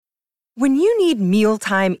When you need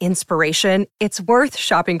mealtime inspiration, it's worth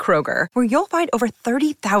shopping Kroger, where you'll find over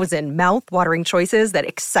 30,000 mouth-watering choices that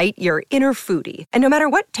excite your inner foodie. And no matter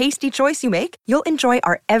what tasty choice you make, you'll enjoy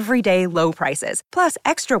our everyday low prices, plus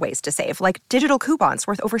extra ways to save, like digital coupons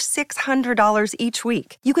worth over $600 each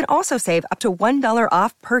week. You can also save up to $1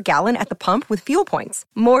 off per gallon at the pump with fuel points.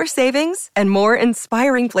 More savings and more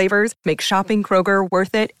inspiring flavors make shopping Kroger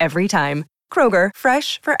worth it every time. Kroger,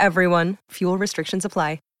 fresh for everyone. Fuel restrictions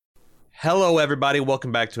apply. Hello, everybody.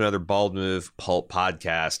 Welcome back to another Bald Move Pulp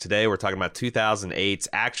podcast. Today, we're talking about 2008's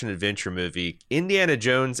action-adventure movie, Indiana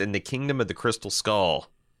Jones and the Kingdom of the Crystal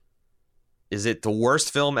Skull. Is it the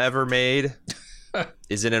worst film ever made?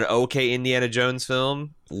 Is it an okay Indiana Jones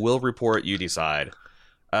film? We'll report, you decide.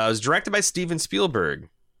 It was directed by Steven Spielberg.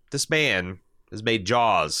 This man has made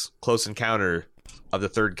Jaws, Close Encounter of the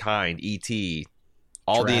Third Kind, E.T.,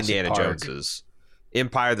 all Jurassic the Indiana Park. Joneses.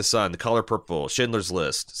 Empire of the Sun, The Color Purple, Schindler's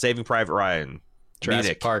List, Saving Private Ryan, Jurassic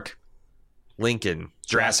Munich, Park. Lincoln,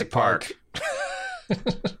 Jurassic Park.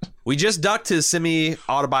 We just ducked his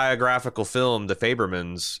semi-autobiographical film, The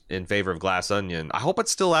Fabelmans, in favor of Glass Onion. I hope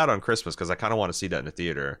it's still out on Christmas because I kind of want to see that in the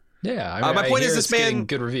theater. Yeah, My point I is hear this it's man- getting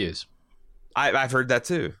good reviews. I've heard that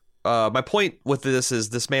too. My point with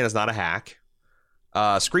this man is not a hack.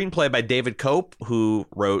 Screenplay by David Cope, who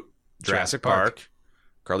wrote Jurassic Park,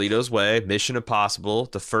 Carlito's Way, Mission Impossible,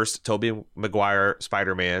 the first Tobey Maguire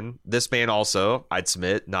Spider-Man. This man also, I'd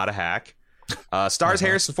submit, not a hack. Stars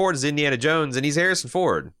Harrison Ford as Indiana Jones, and he's Harrison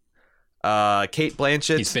Ford. Kate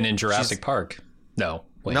Blanchett. He's been in Jurassic Park. No.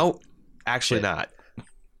 Wait. No, actually not.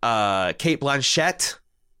 Kate Blanchett.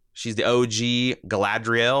 She's the OG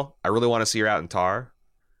Galadriel. I really want to see her out in Tar.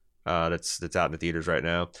 That's out in the theaters right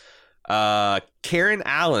now. Karen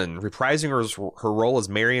Allen reprising her role as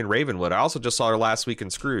Marion Ravenwood. I also just saw her last week in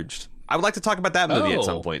Scrooged. I would like to talk about that movie at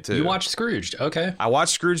some point too. You watched Scrooged? Okay. I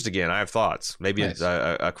watched Scrooged again. I have thoughts. Maybe Nice. it's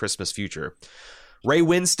a Christmas future. Ray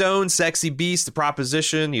Winstone, Sexy Beast, The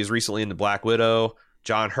Proposition. He was recently in The Black Widow.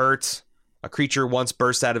 John Hurt, a creature once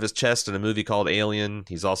burst out of his chest in a movie called Alien.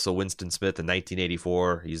 He's also Winston Smith in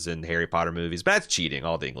 1984. He's in Harry Potter movies. But that's cheating.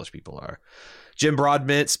 All the English people are. Jim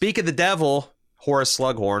Broadbent, Speak of the Devil, Horace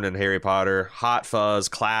Slughorn in Harry Potter, Hot Fuzz,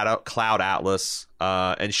 Cloud Atlas,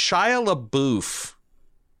 and Shia LaBeouf.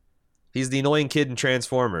 He's the annoying kid in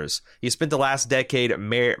Transformers. He spent the last decade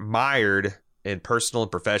mired in personal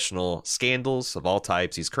and professional scandals of all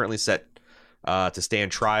types. He's currently set to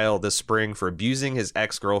stand trial this spring for abusing his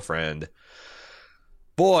ex-girlfriend.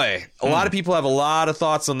 Boy, a lot of people have a lot of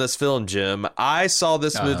thoughts on this film, Jim. I saw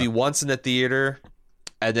this movie once in the theater,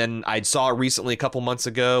 and then I saw it recently a couple months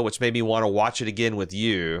ago, which made me want to watch it again with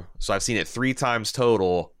you. So I've seen it 3 times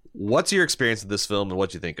total. What's your experience of this film, and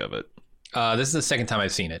what do you think of it? This is the second time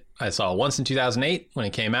I've seen it. I saw it once in 2008 when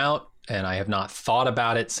it came out, and I have not thought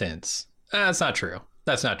about it since. That's not true.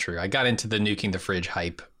 That's not true. I got into the nuking the fridge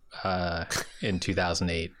hype in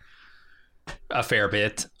 2008 a fair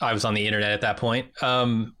bit. I was on the internet at that point.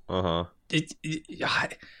 Man,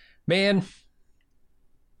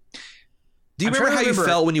 do you remember how you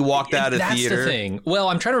felt when you walked out of the theater? That's the thing. Well,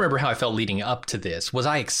 I'm trying to remember how I felt leading up to this. Was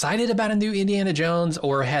I excited about a new Indiana Jones,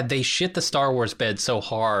 or had they shit the Star Wars bed so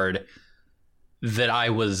hard that I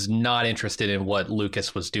was not interested in what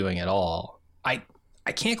Lucas was doing at all? I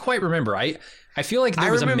can't quite remember. I feel like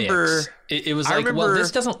there was a mix. It was like, well,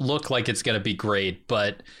 this doesn't look like it's going to be great,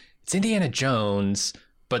 but it's Indiana Jones,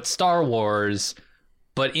 but Star Wars,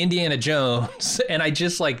 but Indiana Jones. And I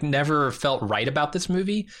just like never felt right about this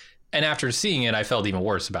movie. And after seeing it, I felt even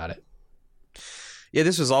worse about it. Yeah,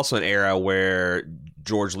 this was also an era where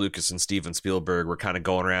George Lucas and Steven Spielberg were kind of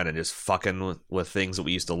going around and just fucking with things that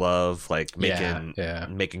we used to love, like making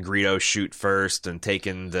Greedo shoot first and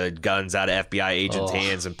taking the guns out of FBI agents'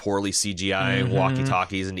 hands and poorly CGI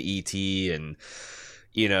walkie-talkies into E.T. and,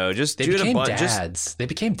 you know, just they doing became a bunch. dads. They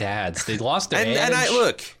became dads. They lost their edge. And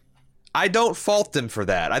I don't fault them for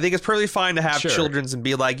that. I think it's perfectly fine to have children and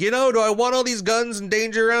be like, you know, do I want all these guns and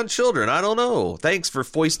danger around children? I don't know. Thanks for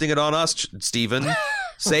foisting it on us, Steven.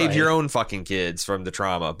 Save your own fucking kids from the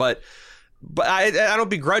trauma. But I don't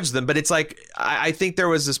begrudge them. But it's like, I think there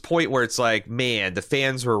was this point where it's like, man, the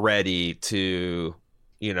fans were ready to,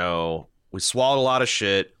 you know, we swallowed a lot of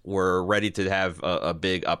shit. We're ready to have a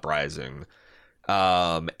big uprising.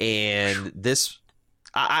 And this...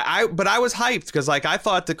 But I was hyped because like I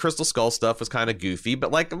thought the Crystal Skull stuff was kind of goofy,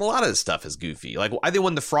 but like a lot of this stuff is goofy. Like I think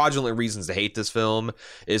one of the fraudulent reasons to hate this film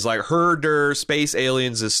is like herder space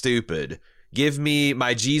aliens is stupid. Give me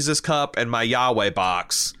my Jesus cup and my Yahweh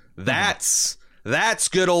box. That's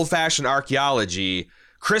good old fashioned archaeology.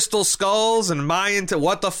 Crystal skulls and Mayan.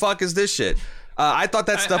 What the fuck is this shit? I thought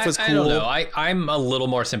that stuff was cool. I don't know. I'm a little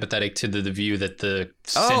more sympathetic to the view that the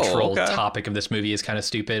central topic of this movie is kind of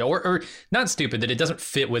stupid, or not stupid, that it doesn't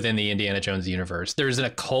fit within the Indiana Jones universe. There's an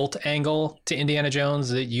occult angle to Indiana Jones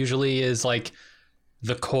that usually is like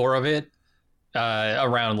the core of it,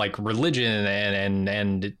 around like religion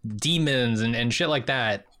and demons and shit like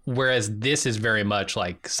that. Whereas this is very much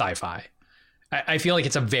like sci-fi. I feel like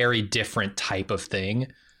it's a very different type of thing.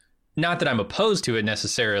 Not that I'm opposed to it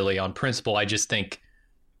necessarily on principle. I just think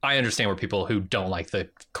I understand where people who don't like the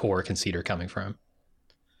core conceit are coming from.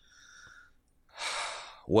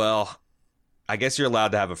 Well, I guess you're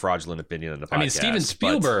allowed to have a fraudulent opinion on the podcast. I mean, Steven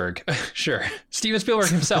Spielberg, sure. Steven Spielberg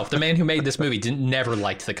himself, the man who made this movie, never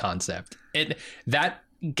liked the concept. That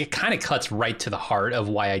kind of cuts right to the heart of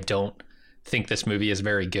why I don't think this movie is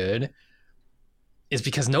very good, is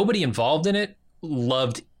because nobody involved in it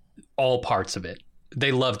loved all parts of it.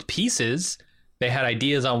 They loved pieces. They had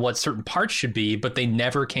ideas on what certain parts should be, but they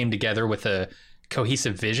never came together with a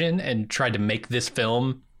cohesive vision and tried to make this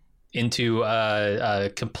film into a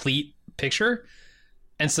complete picture.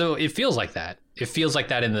 And so it feels like that. It feels like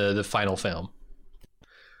that in the final film.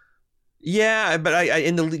 Yeah, but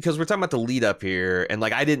because we're talking about the lead up here, and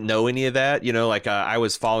like I didn't know any of that, you know, like I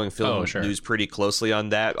was following film news pretty closely on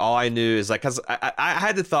that. All I knew is like, because I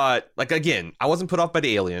had to thought, like, again, I wasn't put off by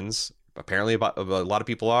the aliens. Apparently, a lot of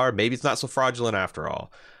people are. Maybe it's not so fraudulent after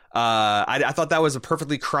all. I thought that was a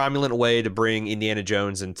perfectly cromulent way to bring Indiana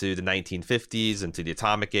Jones into the 1950s, into the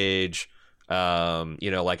atomic age.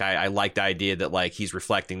 You know, like I like the idea that like he's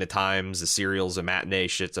reflecting the times, the serials and matinee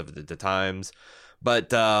shits of the times.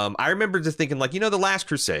 But I remember just thinking, like, you know, The Last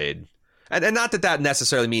Crusade, and not that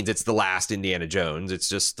necessarily means it's the last Indiana Jones. It's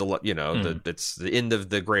just it's the end of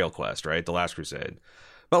the Grail quest, right? The Last Crusade.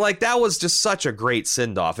 But like that was just such a great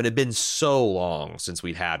send off, and it had been so long since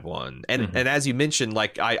we'd had one. And and as you mentioned,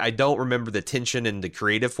 like I don't remember the tension and the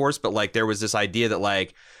creative force, but like there was this idea that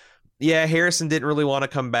like, yeah, Harrison didn't really want to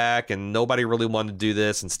come back, and nobody really wanted to do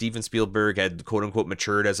this, and Steven Spielberg had quote unquote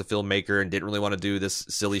matured as a filmmaker and didn't really want to do this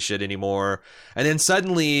silly shit anymore. And then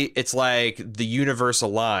suddenly it's like the universe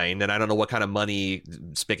aligned, and I don't know what kind of money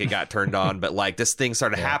spigot got turned on, but like this thing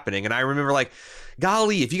started happening, and I remember like,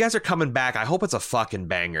 golly, if you guys are coming back, I hope it's a fucking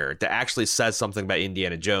banger that actually says something about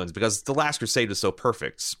Indiana Jones, because The Last Crusade was so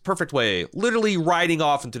perfect way, literally riding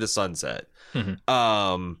off into the sunset.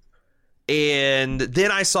 And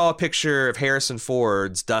then I saw a picture of Harrison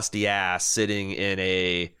Ford's dusty ass sitting in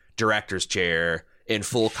a director's chair in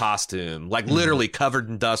full costume, like literally covered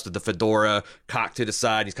in dust with the fedora cocked to the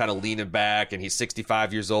side. He's kind of leaning back, and he's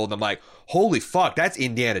 65 years old. And I'm like, holy fuck, that's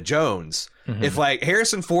Indiana Jones. If like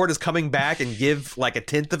Harrison Ford is coming back and give like a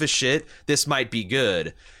tenth of a shit, this might be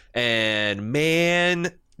good. And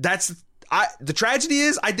man, the tragedy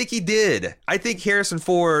is, I think he did. I think Harrison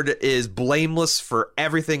Ford is blameless for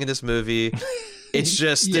everything in this movie. It's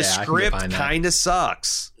just the script kind of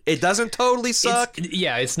sucks. It doesn't totally suck.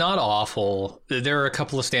 It's not awful. There are a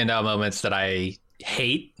couple of standout moments that I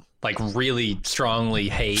hate, like really strongly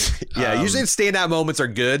hate. Usually the standout moments are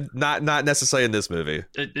good, not necessarily in this movie.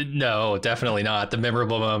 No, definitely not. The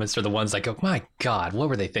memorable moments are the ones like, oh my God, what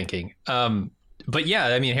were they thinking? But yeah,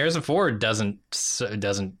 I mean, Harrison Ford doesn't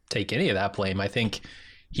take any of that blame. I think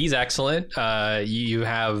he's excellent. You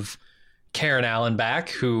have Karen Allen back,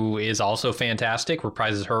 who is also fantastic,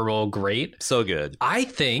 reprises her role great. So good. I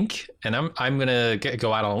think, and I'm going to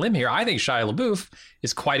go out on a limb here, I think Shia LaBeouf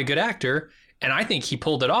is quite a good actor, and I think he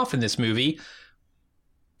pulled it off in this movie.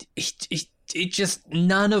 It just,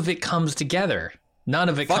 none of it comes together. None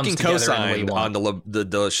of it fucking comes together co-signed on the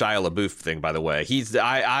Shia LaBeouf thing, by the way.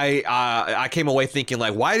 I came away thinking,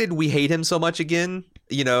 like, why did we hate him so much again?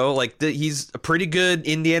 You know, like he's a pretty good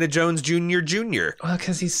Indiana Jones Jr. Well,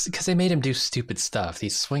 because they made him do stupid stuff.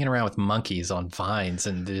 He's swinging around with monkeys on vines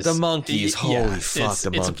and the monkeys. Holy fuck,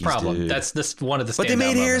 the monkeys! It's a problem. Dude. That's one of the. But they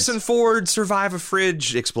made Harrison Ford survive a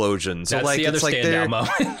fridge explosion. So that's like the other it's like standout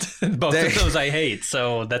moment. Both of those I hate.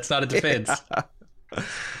 So that's not a defense.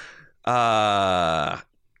 God.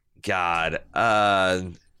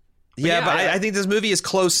 I think this movie is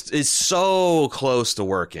so close to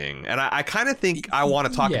working, and I kind of think I want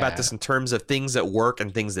to talk about this in terms of things that work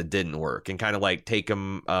and things that didn't work, and kind of like take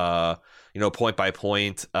them point by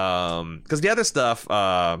point, because the other stuff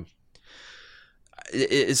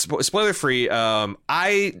is spoiler free.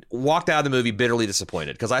 I walked out of the movie bitterly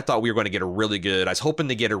disappointed, because I thought we were going to get I was hoping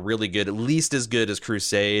to get a really good, at least as good as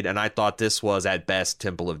Crusade, and I thought this was at best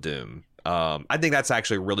Temple of Doom. I think that's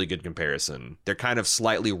actually a really good comparison. They're kind of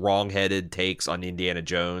slightly wrong-headed takes on Indiana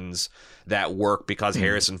Jones that work because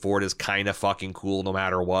Harrison Ford is kind of fucking cool no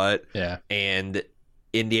matter what. Yeah. And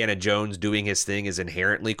Indiana Jones doing his thing is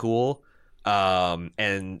inherently cool.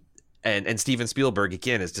 And Steven Spielberg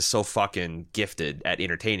again is just so fucking gifted at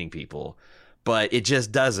entertaining people, but it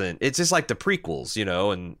just doesn't. It's just like the prequels, you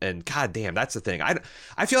know. And goddamn, that's the thing.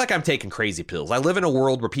 I feel like I'm taking crazy pills. I live in a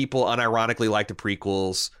world where people unironically like the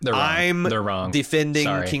prequels. They're wrong.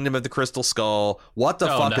 Defending Kingdom of the Crystal Skull. What the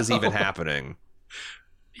fuck is even happening?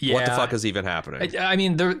 Yeah. What the fuck is even happening? I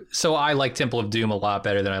mean, so I like Temple of Doom a lot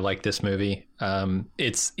better than I like this movie.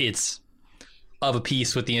 It's of a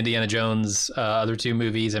piece with the Indiana Jones other two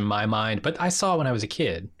movies in my mind, but I saw it when I was a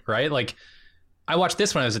kid, right? Like, I watched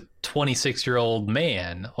this when I was a 26-year-old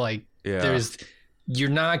man. Like, you're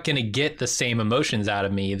not going to get the same emotions out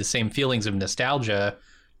of me, the same feelings of nostalgia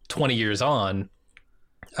 20 years on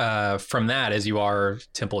from that as you are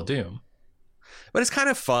Temple of Doom. But it's kind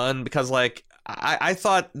of fun because, like, I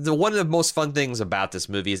thought one of the most fun things about this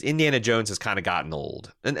movie is Indiana Jones has kind of gotten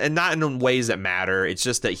old, and not in ways that matter. It's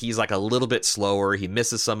just that he's like a little bit slower. He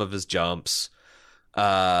misses some of his jumps.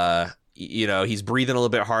 You know, he's breathing a little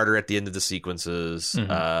bit harder at the end of the sequences.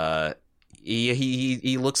 Mm-hmm.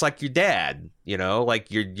 He looks like your dad. You know,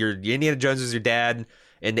 like your Indiana Jones is your dad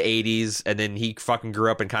in the 80s, and then he fucking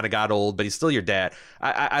grew up and kind of got old, but he's still your dad.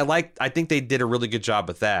 I think they did a really good job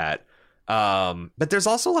with that. But there's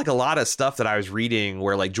also like a lot of stuff that I was reading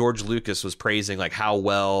where like George Lucas was praising like how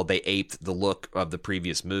well they aped the look of the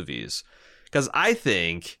previous movies. Because I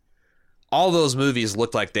think all those movies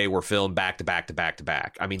looked like they were filmed back to back to back to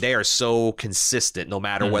back. I mean, they are so consistent no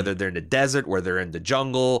matter whether they're in the desert, whether they're in the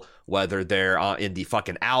jungle, whether they're in the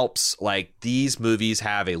fucking Alps. Like, these movies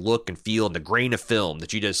have a look and feel and the grain of film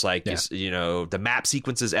that you just like, you know, the map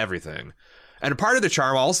sequences, everything. And part of the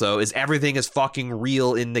charm also is everything is fucking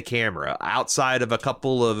real in the camera. Outside of a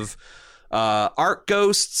couple of art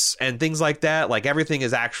ghosts and things like that, like everything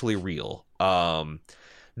is actually real.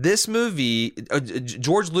 This movie,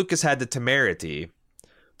 George Lucas had the temerity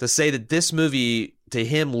to say that this movie to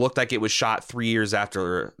him looked like it was shot 3 years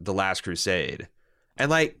after The Last Crusade.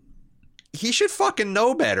 And like, he should fucking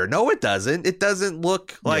know better. No, it doesn't. It doesn't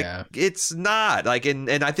look like it's not. Like, and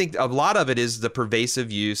I think a lot of it is the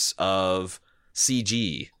pervasive use of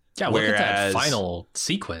CG. Yeah, look at that final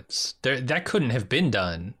sequence. That couldn't have been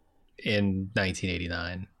done in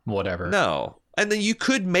 1989. Whatever. No. And then you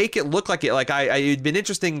could make it look like it. Like, it'd been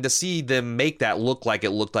interesting to see them make that look like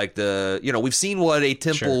it looked like the, you know, we've seen what a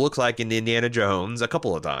temple looks like in Indiana Jones a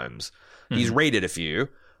couple of times. Mm-hmm. He's rated a few.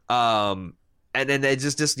 And then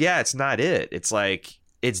it's just it's not it. It's like,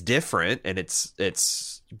 it's different, and it's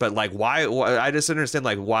but like, why I just understand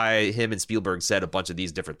like why him and Spielberg said a bunch of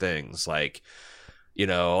these different things. Like, you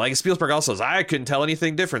know, like Spielberg also says, I couldn't tell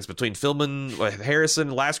anything difference between filming Harrison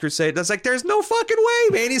and Last Crusade. That's like, there's no fucking way,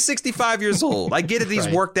 man. He's 65 years old. I get it. He's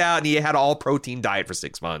worked out and he had an all protein diet for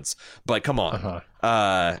 6 months, but come on.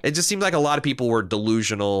 It just seemed like a lot of people were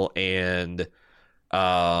delusional and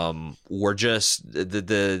were just it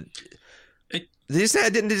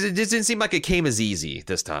didn't seem like it came as easy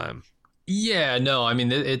this time. Yeah, no, I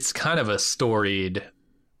mean, it's kind of a storied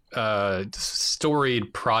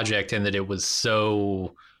project in that it was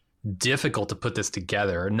so difficult to put this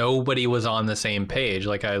together. Nobody was on the same page,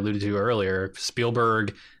 like I alluded to earlier.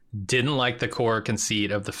 Spielberg didn't like the core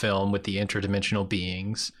conceit of the film with the interdimensional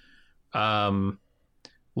beings.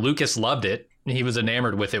 Lucas loved it. He was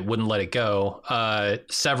enamored with it, wouldn't let it go.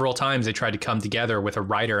 Several times they tried to come together with a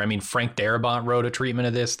writer. I mean, Frank Darabont wrote a treatment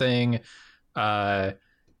of this thing.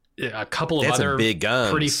 A couple of other big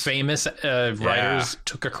guns. Pretty famous writers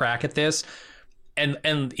took a crack at this.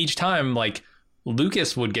 And each time, like,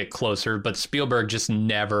 Lucas would get closer, but Spielberg just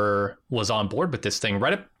never was on board with this thing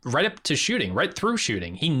right up to shooting, right through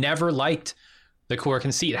shooting. He never liked the core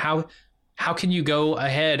conceit. How can you go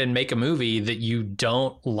ahead and make a movie that you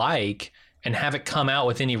don't like and have it come out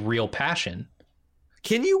with any real passion?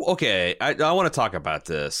 Can you? Okay, I want to talk about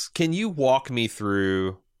this. Can you walk me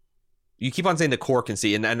through? You keep on saying the core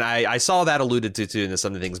conceit, and I saw that alluded to into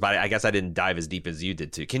some of the things, but I guess I didn't dive as deep as you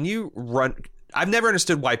did too. Can you run? I've never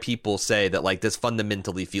understood why people say that like this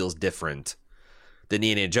fundamentally feels different than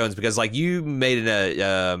Indiana Jones, because like you made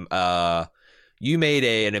an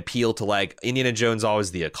appeal to like Indiana Jones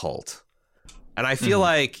always the occult, and I feel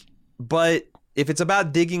like, but if it's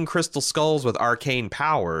about digging crystal skulls with arcane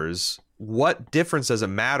powers, what difference does it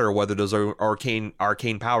matter whether those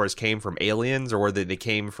arcane powers came from aliens or whether they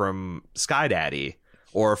came from Sky Daddy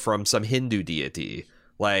or from some Hindu deity,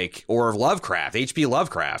 like, or Lovecraft, H.P.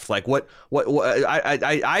 Lovecraft? Like, what I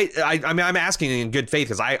mean, I'm asking in good faith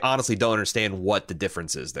because I honestly don't understand what the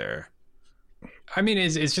difference is there. I mean,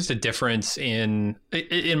 it's just a difference in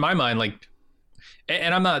my mind, like,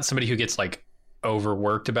 and I'm not somebody who gets like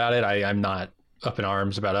overworked about it. I'm not up in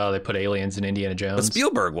arms about, they put aliens in Indiana Jones. But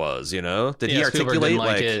Spielberg was, you know? Did he Spielberg articulate didn't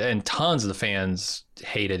like it, and tons of the fans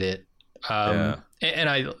hated it. And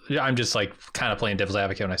I'm just like kind of playing devil's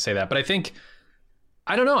advocate when I say that, but I think,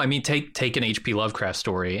 I don't know. I mean, take an H.P. Lovecraft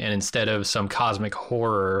story, and instead of some cosmic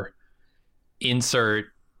horror, insert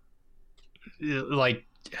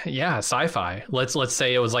sci-fi. Let's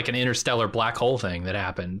say it was like an interstellar black hole thing that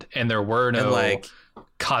happened, and there were no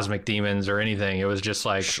cosmic demons or anything. It was just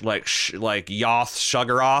like Yoth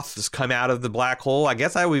Shuggaroth just come out of the black hole. I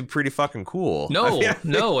guess that would be pretty fucking cool.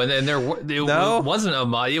 No, and then wasn't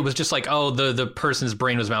it was just like, the person's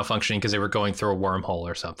brain was malfunctioning because they were going through a wormhole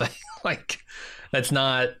or something. Like that's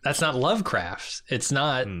not Lovecraft. It's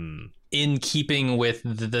not in keeping with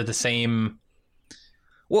the same.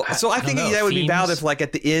 Well, so I think that would be valid if, like,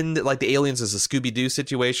 at the end, like, the aliens is a Scooby-Doo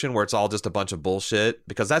situation where it's all just a bunch of bullshit.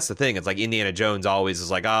 Because that's the thing. It's like Indiana Jones always is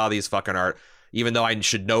like, these fucking art, even though I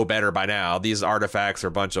should know better by now, these artifacts are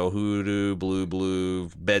a bunch of hoodoo, blue,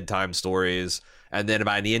 bedtime stories. And then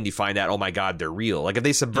by the end, you find out, oh my God, they're real. Like, if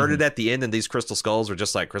they subverted at the end and these crystal skulls were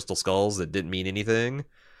just like crystal skulls that didn't mean anything.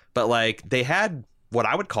 But, like, they had what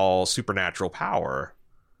I would call supernatural power.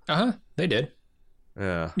 They did.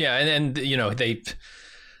 Yeah. Yeah, and you know,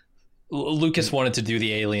 Lucas wanted to do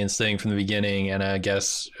the aliens thing from the beginning, and I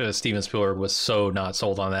guess Steven Spielberg was so not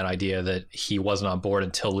sold on that idea that he wasn't on board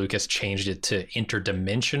until Lucas changed it to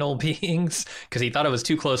interdimensional beings, because he thought it was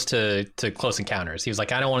too close to Close Encounters. He was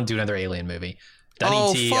like, I don't want to do another alien movie. Done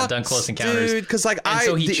E.T., I've done Close Encounters. Dude,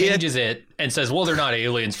 so he changes it and says, well, they're not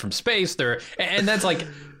aliens from space. And that's like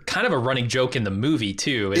kind of a running joke in the movie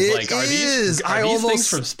too. It's like, are these things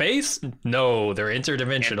from space? No, they're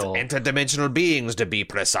interdimensional. Interdimensional beings, to be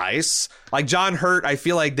precise. Like John Hurt, I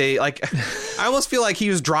feel like I almost feel like he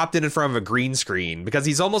was dropped in front of a green screen, because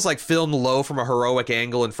he's almost like filmed low from a heroic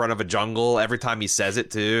angle in front of a jungle every time he says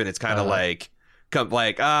it too, and it's kind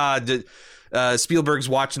of Spielberg's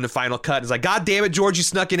watching the final cut and is like, God damn it, George, you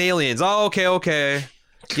snuck in aliens. Oh, okay.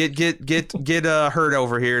 Get Hurt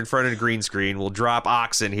over here in front of the green screen. We'll drop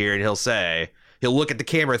Ox in here, and he'll look at the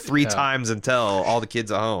camera 3 times and tell all the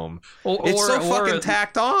kids at home. It's so fucking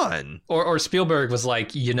tacked on. Or Spielberg was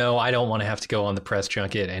like, I don't want to have to go on the press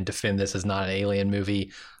junket and defend this as not an alien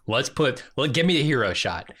movie. Give me the hero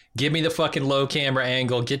shot. Give me the fucking low camera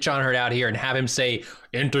angle. Get John Hurt out here and have him say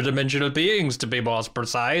interdimensional beings, to be more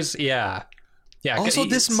precise. Yeah. Also,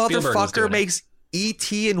 this motherfucker makes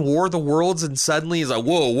E.T. and War of the Worlds, and suddenly he's like,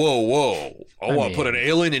 whoa. I want to put an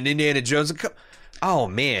alien in Indiana Jones. Oh,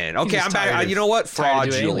 man. Okay, I'm back. You know what?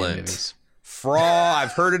 Fraudulent.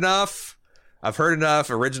 I've heard enough.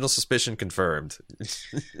 Original suspicion confirmed.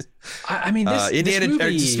 I mean, this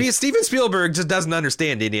movie... Steven Spielberg just doesn't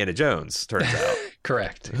understand Indiana Jones, turns out.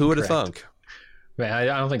 Correct. Who would have thunk? Man, I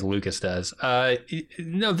don't think Lucas does.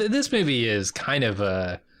 No, this movie is kind of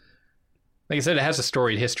a... Like I said, it has a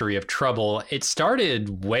storied history of trouble. It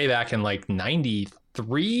started way back in like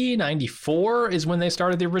 93, 94 is when they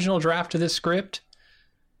started the original draft of this script.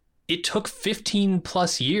 It took 15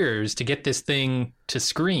 plus years to get this thing to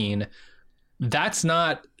screen. That's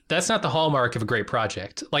not the hallmark of a great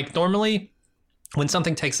project. Like normally when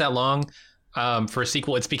something takes that long for a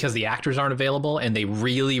sequel, it's because the actors aren't available and they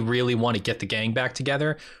really, really want to get the gang back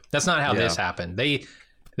together. That's not how this happened. They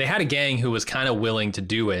had a gang who was kind of willing to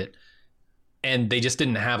do it, and they just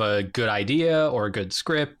didn't have a good idea or a good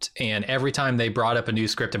script. And every time they brought up a new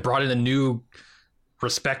script and brought in a new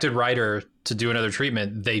respected writer to do another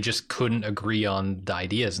treatment, they just couldn't agree on the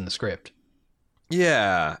ideas in the script.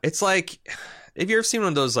 Yeah. It's like, have you ever seen one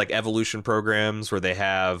of those like evolution programs where they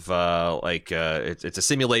have it's a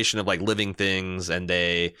simulation of like living things, and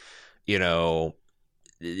they,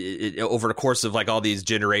 over the course of like all these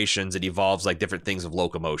generations, it evolves like different things of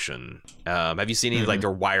locomotion. Have you seen any like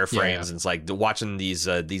their wireframes? And it's like watching these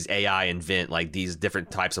AI invent like these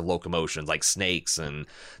different types of locomotions, like snakes and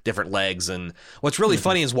different legs. And what's really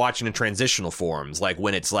funny is watching in transitional forms, like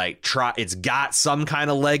when it's like it's got some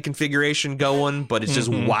kind of leg configuration going, but it's just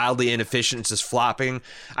wildly inefficient. It's just flopping.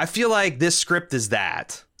 I feel like this script is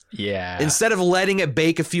that. Yeah. Instead of letting it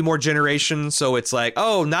bake a few more generations, so it's like,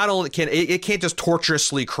 not only can it can't just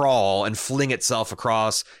tortuously crawl and fling itself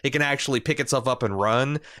across, it can actually pick itself up and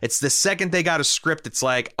run. It's the second they got a script, it's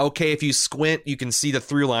like, okay, if you squint, you can see the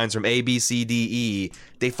through lines from A, B, C, D, E.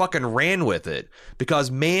 They fucking ran with it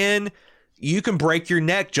because, man, you can break your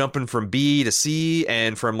neck jumping from B to C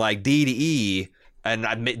and from like D to E.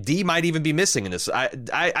 And D might even be missing in this.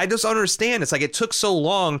 I just don't understand. It's like it took so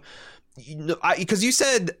long. because you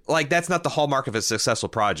said like that's not the hallmark of a successful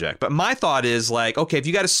project, but my thought is like, okay, if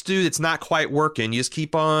you got a stew that's not quite working, you just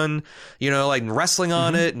keep on, like wrestling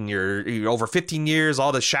on it, and you're over 15 years,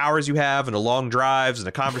 all the showers you have and the long drives and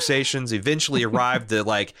the conversations eventually arrive to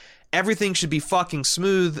like everything should be fucking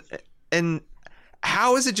smooth. And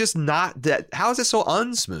how is it just not that? How is it so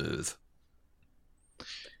unsmooth?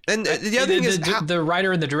 And the other thing is the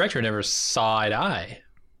writer and the director never saw eye to eye.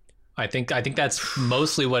 I think that's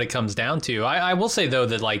mostly what it comes down to. I will say though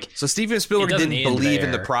that like, so Steven Spielberg didn't believe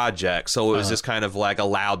in the project, so it was just kind of like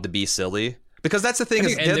allowed to be silly. Because that's the thing.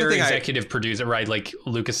 And they're executive producer, right? Like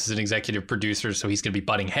Lucas is an executive producer, so he's going to be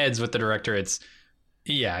butting heads with the director. It's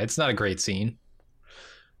not a great scene.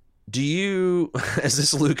 Is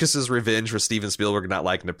this Lucas's revenge for Steven Spielberg not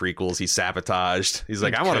liking the prequels? He sabotaged. He's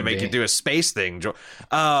like, I want to make you do a space thing. So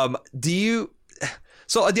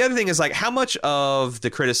the other thing is like, how much of the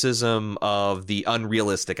criticism of the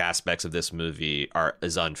unrealistic aspects of this movie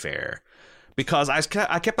is unfair? Because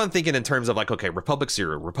I kept on thinking in terms of like, okay, Republic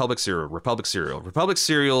cereals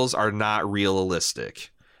are not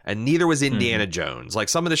realistic. And neither was Indiana Jones. Like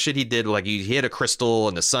some of the shit he did, like he hit a crystal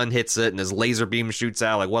and the sun hits it and his laser beam shoots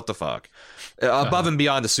out. Like what the fuck? Above and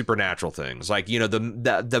beyond the supernatural things, like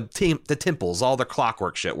the temples, all the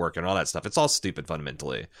clockwork shit working, all that stuff. It's all stupid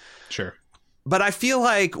fundamentally. Sure. But I feel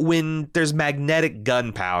like when there's magnetic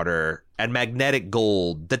gunpowder and magnetic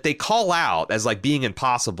gold that they call out as like being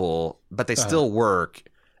impossible, but they still work.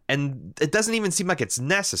 And it doesn't even seem like it's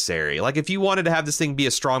necessary. Like if you wanted to have this thing be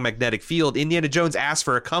a strong magnetic field, Indiana Jones asked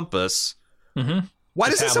for a compass. Mm-hmm. Why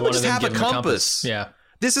doesn't someone just have a compass? Yeah.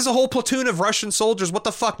 This is a whole platoon of Russian soldiers. What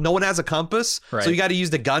the fuck? No one has a compass? Right. So you got to use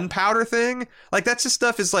the gunpowder thing? Like that's just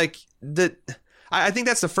stuff is like that. I think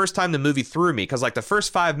that's the first time the movie threw me, because like the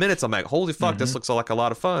first 5 minutes, I'm like, holy fuck, this looks like a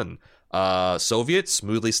lot of fun. Soviets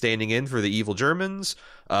smoothly standing in for the evil Germans.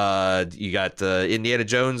 You got Indiana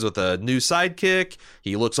Jones with a new sidekick.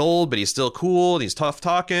 He looks old, but he's still cool, and he's tough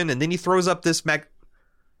talking. And then he throws up this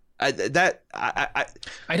I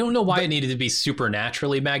don't know why it needed to be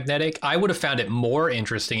supernaturally magnetic. I would have found it more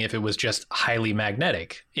interesting if it was just highly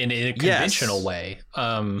magnetic in a conventional way.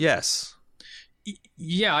 Yes.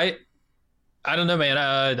 Yeah, I don't know, man.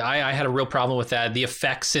 I had a real problem with that. The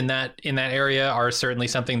effects in that area are certainly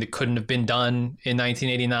something that couldn't have been done in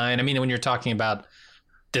 1989. I mean, when you're talking about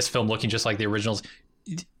this film looking just like the originals,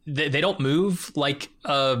 they don't move like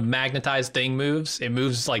a magnetized thing moves. It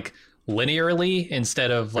moves like linearly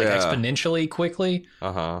instead of like exponentially quickly,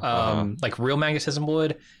 like real magnetism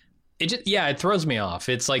would. It throws me off.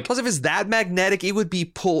 It's like, plus if it's that magnetic, it would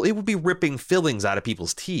be ripping fillings out of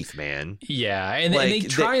people's teeth, man. Yeah, and they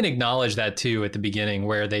try and acknowledge that too at the beginning,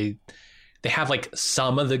 where they have like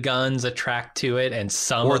some of the guns attract to it and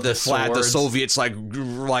some or of the swords. The Soviets like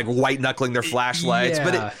white knuckling their flashlights,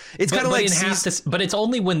 but it's kind of like but it's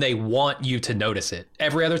only when they want you to notice it.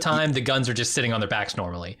 Every other time the guns are just sitting on their backs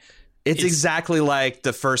normally. It's exactly like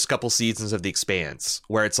the first couple seasons of The Expanse,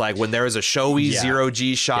 where it's like when there was a showy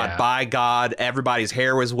zero-G shot, by God, everybody's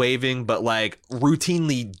hair was waving, but like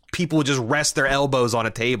routinely people would just rest their elbows on a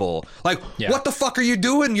table. Like, what the fuck are you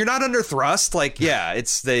doing? You're not under thrust. Like, they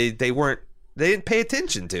didn't pay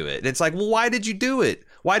attention to it. It's like, well, why did you do it?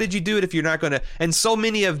 Why did you do it if you're not going to? And so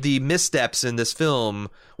many of the missteps in this film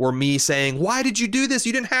were me saying, why did you do this?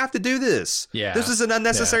 You didn't have to do this. Yeah. This is an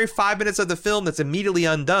unnecessary 5 minutes of the film that's immediately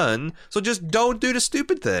undone. So just don't do the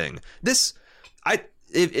stupid thing.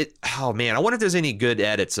 Oh man, I wonder if there's any good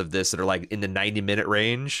edits of this that are like in the 90-minute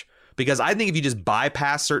range. Because I think if you just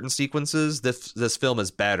bypass certain sequences, this film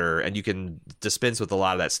is better and you can dispense with a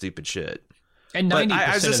lot of that stupid shit. And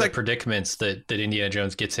 90% of the predicaments that Indiana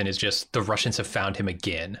Jones gets in is just the Russians have found him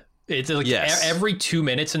again. It's like every 2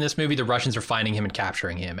 minutes in this movie, the Russians are finding him and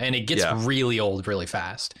capturing him. And it gets really old really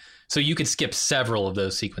fast. So you could skip several of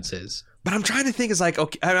those sequences. But I'm trying to think, it's like,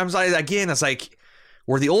 okay, it's like,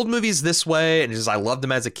 were the old movies this way and just I loved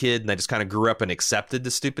them as a kid and I just kind of grew up and accepted the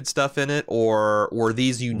stupid stuff in it? Or were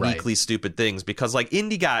these uniquely stupid things? Because like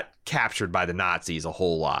Indy got captured by the Nazis a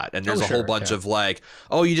whole lot. And there's a whole bunch of like,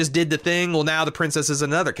 oh, you just did the thing. Well, now the princess is in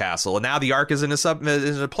another castle. And now the Ark is in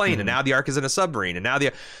a plane. And now the Ark is in a submarine. And now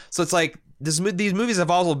so it's like these movies have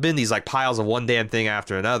also been these like piles of one damn thing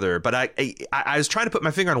after another. But I was trying to put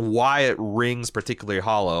my finger on why it rings particularly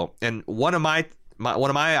hollow. And one of my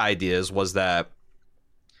ideas was that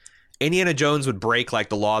Indiana Jones would break like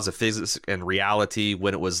the laws of physics and reality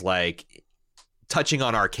when it was like touching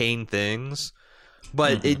on arcane things,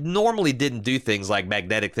 but it normally didn't do things like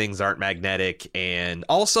magnetic things aren't magnetic, and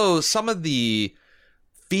also some of the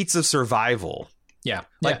feats of survival. Yeah,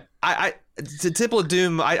 like Temple of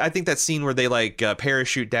Doom, I think that scene where they like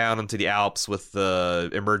parachute down into the Alps with the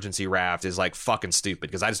emergency raft is like fucking stupid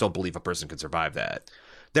because I just don't believe a person could survive that.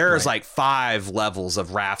 There's like 5 levels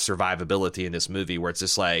of raft survivability in this movie where it's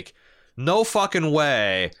just like, no fucking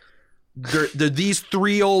way. These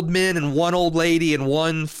 3 old men and 1 old lady and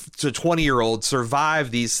 1 to 20-year-old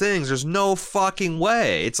survive these things. There's no fucking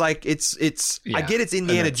way. It's like it's. Yeah, I get it's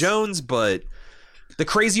Indiana Jones, but the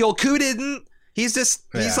crazy old coup didn't. He's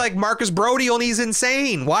like Marcus Brody, only he's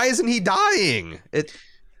insane. Why isn't he dying? And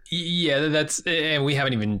we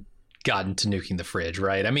haven't even gotten to nuking the fridge,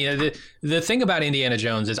 right? I mean, the thing about Indiana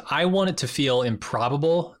Jones is I want it to feel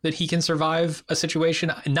improbable that he can survive a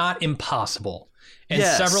situation, not impossible. And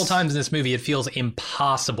several times in this movie, it feels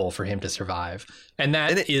impossible for him to survive. And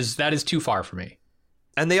that is too far for me.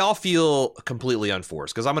 And they all feel completely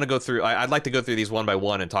unforced because I'm going to go through. I'd like to go through these one by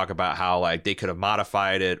one and talk about how like they could have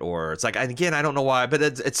modified it, or it's like, again, I don't know why, but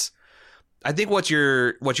it's. I think what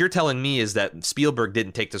you're telling me is that Spielberg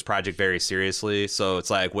didn't take this project very seriously. So it's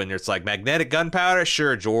like when it's like magnetic gunpowder,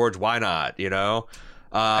 sure, George, why not? You know,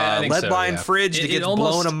 lead line fridge that gets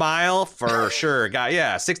blown a mile for sure. Guy,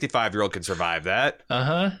 65-year-old can survive that.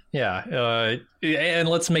 Yeah. And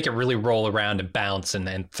let's make it really roll around and bounce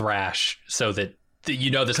and thrash so that.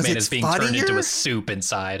 This man is being turned into a soup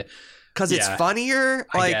inside. Because it's funnier?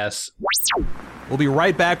 I guess. We'll be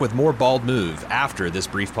right back with more Bald Move after this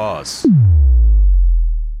brief pause.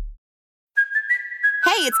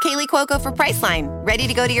 Hey, it's Kaylee Cuoco for Priceline. Ready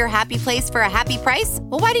to go to your happy place for a happy price?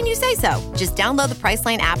 Well, why didn't you say so? Just download the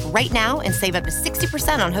Priceline app right now and save up to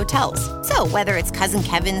 60% on hotels. So whether it's Cousin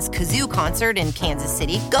Kevin's Kazoo Concert in Kansas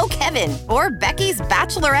City, go Kevin, or Becky's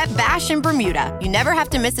Bachelorette Bash in Bermuda, you never have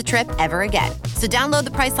to miss a trip ever again. So download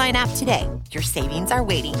the Priceline app today. Your savings are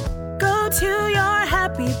waiting. Go to your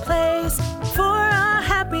happy place for a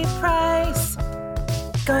happy price.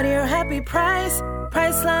 Go to your happy price,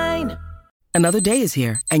 Priceline. Another day is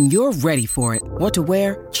here, and you're ready for it. What to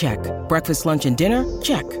wear? Check. Breakfast, lunch, and dinner?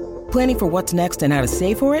 Check. Planning for what's next and how to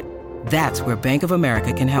save for it? That's where Bank of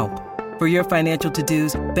America can help. For your financial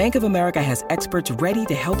to-dos, Bank of America has experts ready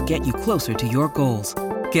to help get you closer to your goals.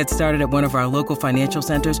 Get started at one of our local financial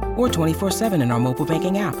centers or 24/7 in our mobile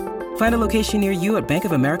banking app. Find a location near you at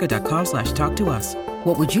bankofamerica.com/talktous.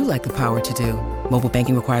 What would you like the power to do? Mobile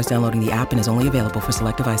banking requires downloading the app and is only available for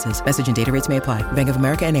select devices. Message and data rates may apply. Bank of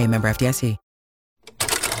America N.A., member FDIC.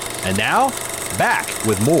 And now, back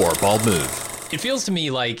with more Bald Move. It feels to me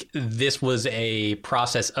like this was a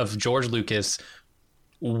process of George Lucas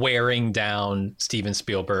wearing down Steven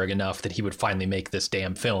Spielberg enough that he would finally make this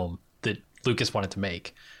damn film that Lucas wanted to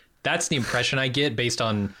make. That's the impression I get based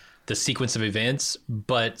on the sequence of events.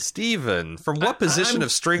 But Steven, from what position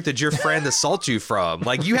of strength did your friend assault you from?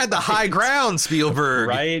 Like, you had the high ground, Spielberg.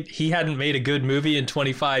 Right? He hadn't made a good movie in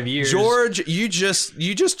 25 years. George, you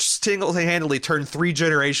just single-handedly turned 3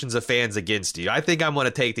 generations of fans against you. I think I'm going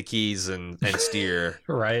to take the keys and steer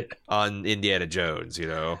right on Indiana Jones, you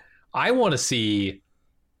know? I want to see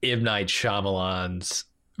M. Night Shyamalan's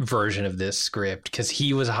version of this script because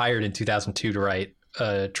he was hired in 2002 to write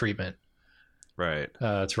Treatment. Right.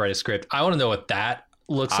 To write a script. I want to know what that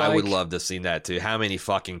looks like. I would love to see that too. How many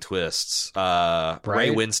fucking twists? Ray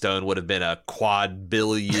Winstone would have been a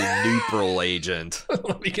quadbillion agent.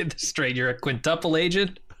 Let me get this straight. You're a quintuple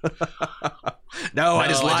agent? No, I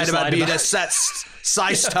just lied about being a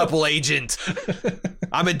sextuple agent.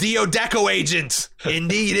 I'm a Deodeco agent.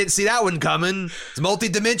 Indeed, you didn't see that one coming. It's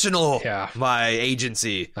multidimensional. Yeah. My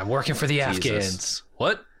agency. I'm working for the Afghans.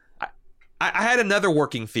 What? I had another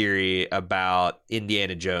working theory about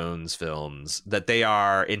Indiana Jones films, that they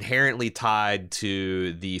are inherently tied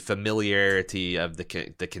to the familiarity of the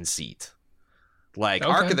conceit. Like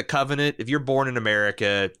Ark of the Covenant, if you're born in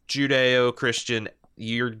America, Judeo-Christian,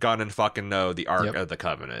 you're gonna fucking know the Ark of the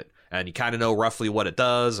Covenant. And you kind of know roughly what it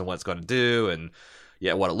does and what it's going to do and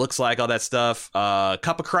what it looks like, all that stuff.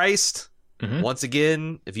 Cup of Christ. Mm-hmm. Once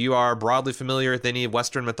again, if you are broadly familiar with any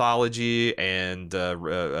Western mythology and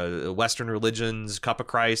Western religions, Cup of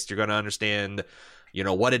Christ, you're going to understand,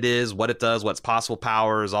 what it is, what it does, what's possible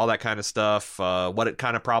powers, all that kind of stuff, what it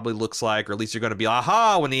kind of probably looks like, or at least you're going to be,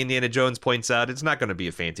 aha, when the Indiana Jones points out it's not going to be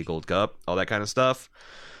a fancy gold cup, all that kind of stuff.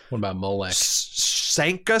 What about Molech?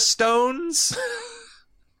 Sanka stones?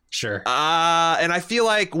 Sure. And I feel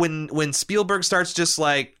like when Spielberg starts just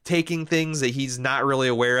like taking things that he's not really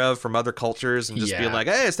aware of from other cultures and just being like,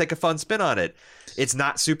 hey, let's take a fun spin on it, it's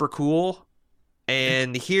not super cool.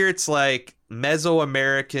 And here it's like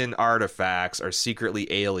Mesoamerican artifacts are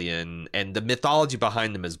secretly alien and the mythology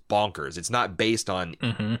behind them is bonkers. It's not based on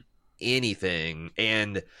anything.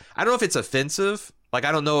 And I don't know if it's offensive Like,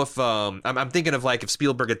 I don't know if I'm thinking of like if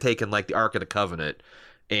Spielberg had taken like the Ark of the Covenant,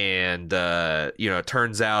 and it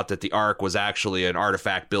turns out that the Ark was actually an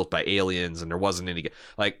artifact built by aliens, and there wasn't any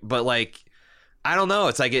but I don't know.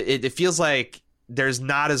 It's like it feels like there's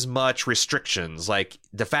not as much restrictions. Like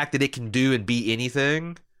the fact that it can do and be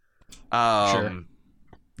anything,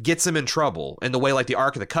 gets him in trouble. And the way like the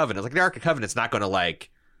Ark of the Covenant, like the Ark of the Covenant's not going to like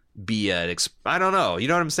be I don't know. You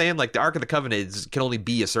know what I'm saying? Like the Ark of the Covenant can only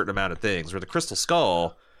be a certain amount of things. Where the Crystal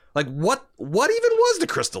Skull, like what even was the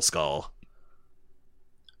Crystal Skull?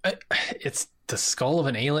 It's the skull of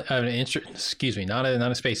an alien, not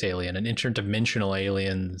a space alien, an interdimensional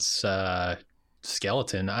alien's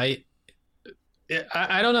skeleton. I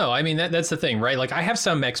don't know. I mean, that's the thing, right? Like I have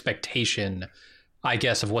some expectation, I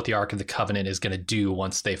guess, of what the Ark of the Covenant is going to do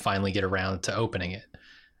once they finally get around to opening it.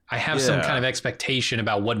 I have some kind of expectation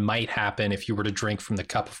about what might happen if you were to drink from the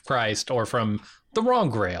cup of Christ or from the wrong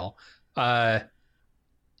grail. I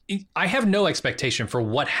have no expectation for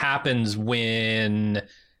what happens when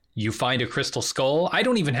you find a crystal skull. I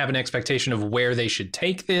don't even have an expectation of where they should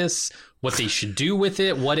take this, what they should do with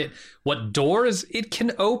it, what doors it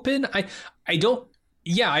can open. I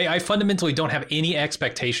fundamentally don't have any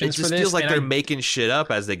expectations for this. It just feels like they're making shit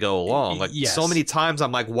up as they go along. Like so many times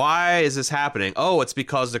I'm like, why is this happening? Oh, it's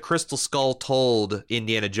because the Crystal Skull told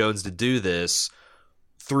Indiana Jones to do this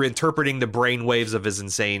through interpreting the brainwaves of his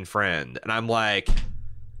insane friend. And I'm like,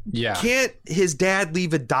 can't his dad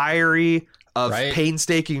leave a diary of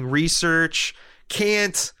painstaking research?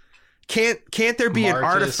 Can't there be an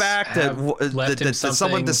artifact that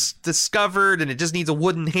someone discovered and it just needs a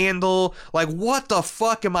wooden handle? Like, what the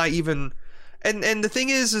fuck am I even? And the thing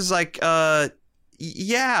is like,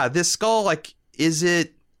 this skull, like, is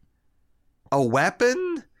it a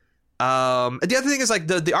weapon? The other thing is like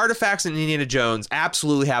the artifacts in Indiana Jones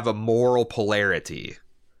absolutely have a moral polarity.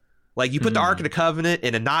 Like, you put the Ark of the Covenant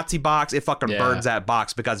in a Nazi box, it fucking burns that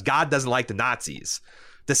box because God doesn't like the Nazis.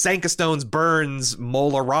 The Sankastones burns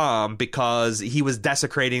Mola Ram because he was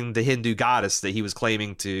desecrating the Hindu goddess that he was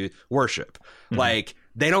claiming to worship. Like,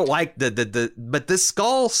 they don't like but this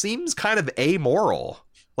skull seems kind of amoral.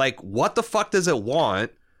 Like, what the fuck does it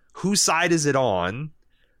want? Whose side is it on?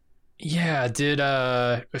 Yeah,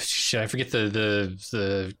 I forget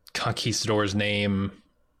the conquistador's name?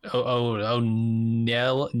 Naya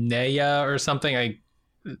or something.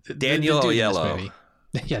 Daniel Aiello.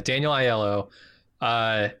 Yeah, Daniel Aiello.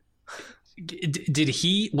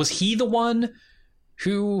 Was he the one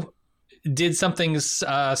who did something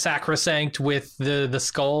sacrosanct with the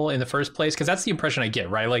skull in the first place? Because that's the impression I get,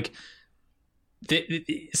 right? Like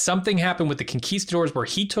something happened with the conquistadors where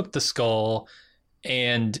he took the skull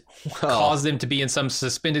and caused them to be in some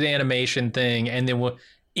suspended animation thing, and then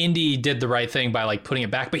Indy did the right thing by like putting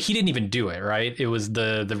it back, but he didn't even do it, right? It was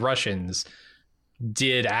the Russians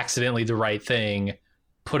did accidentally the right thing,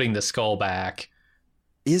 putting the skull back.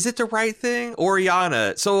 Is it the right thing?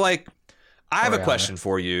 Oriana. So like, I have a question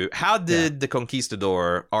for you. How did the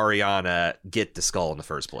conquistador Oriana get the skull in the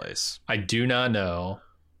first place? I do not know.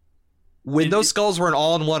 When those skulls were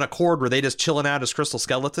all in one accord, were they just chilling out as crystal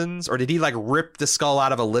skeletons? Or did he like rip the skull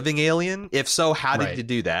out of a living alien? If so, how did he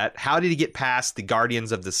do that? How did he get past the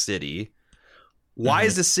guardians of the city? Why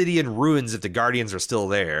is the city in ruins if the guardians are still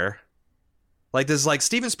there? Like, does like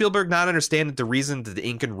Steven Spielberg not understand that the reason that the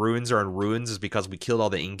Incan ruins are in ruins is because we killed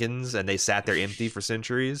all the Incans and they sat there empty for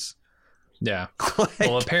centuries? Yeah.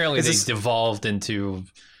 Well, apparently they devolved into...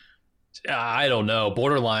 I don't know,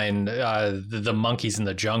 borderline the monkeys in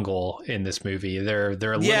the jungle in this movie. They're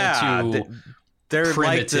a little too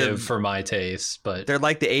primitive like for my taste, but they're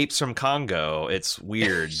like the apes from Congo. It's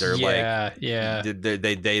weird. They're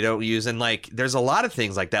they don't use, and like there's a lot of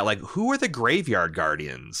things like that. Like, who are the graveyard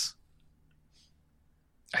guardians?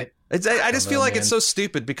 I just feel like it's so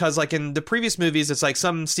stupid because like in the previous movies, it's like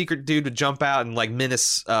some secret dude would jump out and like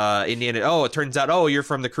menace Indiana. Oh, it turns out, you're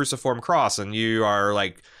from the Cruciform Cross and you are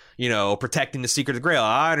like, protecting the secret of the Grail.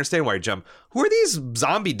 I understand why you jump. Who are these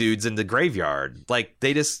zombie dudes in the graveyard? Like,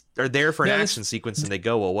 they just are there for an action sequence and they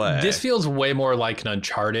go away. This feels way more like an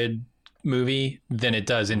Uncharted movie than it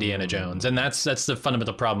does Indiana Jones. And that's the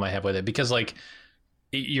fundamental problem I have with it. Because, like,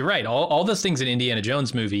 you're right. All those things in Indiana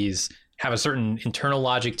Jones movies have a certain internal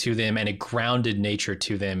logic to them and a grounded nature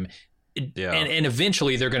to them. And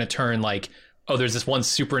eventually they're going to turn, like, there's this one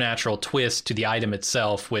supernatural twist to the item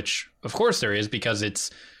itself, which, of course, there is because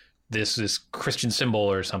it's this Christian symbol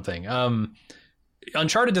or something.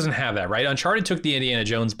 Uncharted doesn't have that, right? Uncharted took the Indiana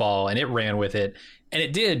Jones ball and it ran with it, and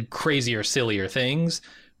it did crazier, sillier things,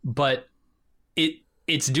 but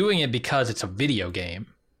it's doing it because it's a video game,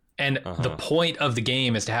 and the point of the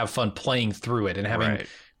game is to have fun playing through it and having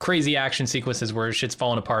crazy action sequences where shit's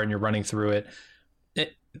falling apart and you're running through it.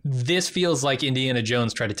 This feels like Indiana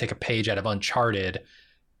Jones tried to take a page out of Uncharted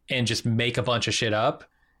and just make a bunch of shit up.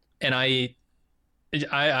 And I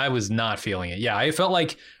was not feeling it. Yeah, I felt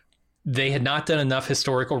like they had not done enough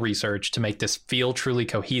historical research to make this feel truly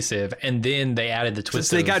cohesive, and then they added the twist.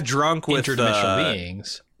 They got drunk with interdimensional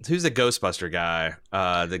beings. Who's the Ghostbuster guy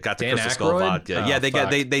that got the Dan Crystal Skull Aykroyd? vodka? Oh, yeah, fuck.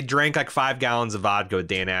 they drank like 5 gallons of vodka with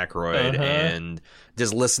Dan Aykroyd and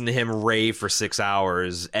just listened to him rave for 6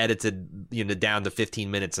 hours, edited down to 15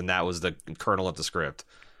 minutes, and that was the kernel of the script.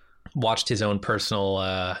 Watched his own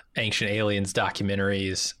personal Ancient Aliens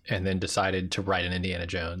documentaries, and then decided to write an Indiana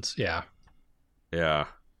Jones. Yeah. Yeah.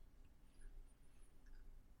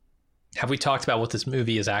 Have we talked about what this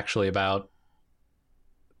movie is actually about?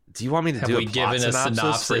 Do you want me to do a plot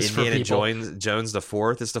synopsis for Indiana Jones the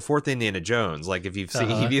fourth? It's the fourth Indiana Jones. Like if you've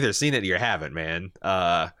either seen it or you haven't, man.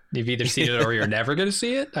 You've either seen it or you're never going to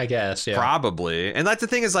see it, I guess. Yeah, probably. And that's the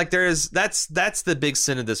thing is like that's the big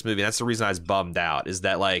sin of this movie. That's the reason I was bummed out is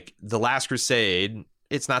that like The Last Crusade,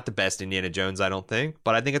 it's not the best Indiana Jones, I don't think,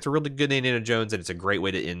 but I think it's a really good Indiana Jones and it's a great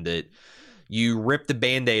way to end it. You rip the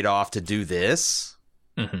Band-Aid off to do this.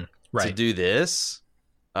 Mm-hmm. Right. To do this.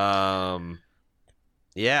 Yeah,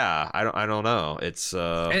 I don't know. It's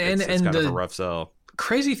kind of a rough sell.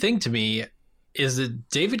 Crazy thing to me is that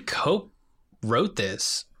David Cope wrote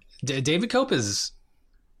this. David Cope is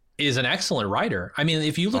an excellent writer. I mean,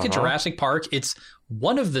 if you look at Jurassic Park, it's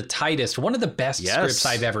one of the tightest, one of the best scripts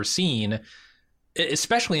I've ever seen,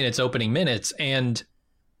 especially in its opening minutes. And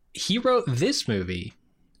he wrote this movie,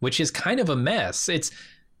 which is kind of a mess. It's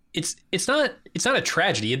not a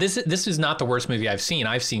tragedy. This is not the worst movie I've seen.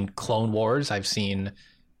 I've seen Clone Wars. I've seen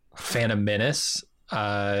Phantom Menace.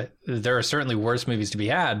 There are certainly worse movies to be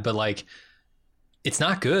had, but like, it's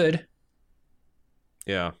not good.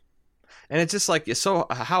 Yeah. And it's just like, so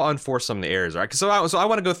how unforced some of the errors are. So I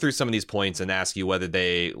want to go through some of these points and ask you whether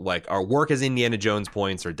they like are work as Indiana Jones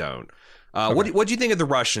points or don't. Okay. What do you think of the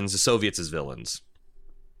Russians, the Soviets as villains?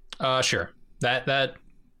 Sure. That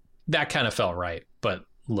kind of felt right. But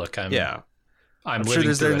look, I'm sure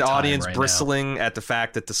there's an audience right bristling at the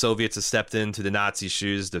fact that the Soviets have stepped into the Nazi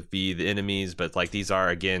shoes to be the enemies. But like these are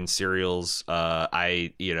again serials.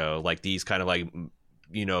 Like these kind of like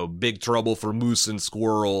Big Trouble for Moose and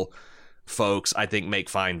Squirrel folks, I think make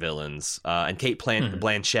fine villains. And Kate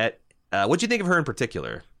Blanchett, what do you think of her in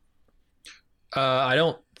particular? I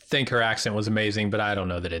don't think her accent was amazing, but I don't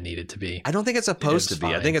know that it needed to be. I don't think it's supposed to be.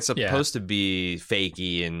 Fine. I think it's supposed to be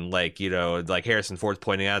fakey and like like Harrison Ford's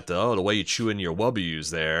pointing out the way you chew into your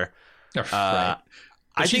W's there. Right.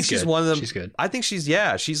 I think she's one of them. She's good. I think she's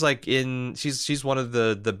like she's one of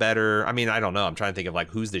the better. I mean, I don't know. I'm trying to think of like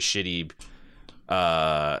who's the shitty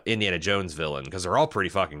Indiana Jones villain because they're all pretty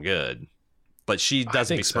fucking good, but she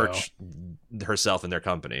doesn't besmirch herself in their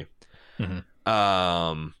company.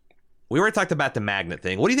 Mm-hmm. We already talked about the magnet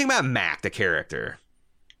thing. What do you think about Mac, the character?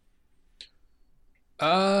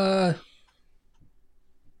 I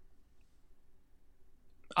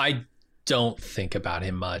don't think about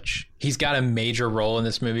him much. He's got a major role in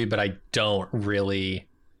this movie, but I don't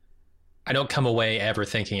come away ever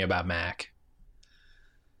thinking about Mac.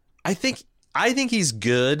 I think he's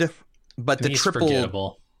good, but the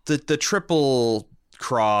triple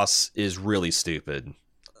cross is really stupid.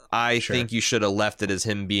 I think you should have left it as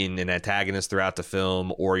him being an antagonist throughout the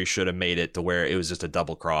film, or you should have made it to where it was just a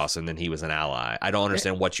double cross and then he was an ally. I don't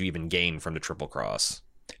understand what you even gained from the triple cross.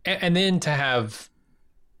 And then to have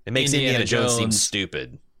it makes Indiana Jones seem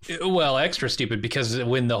stupid. Well, extra stupid because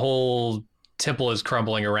when the whole temple is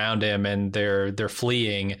crumbling around him and they're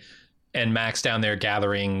fleeing, and Mac's down there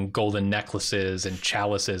gathering golden necklaces and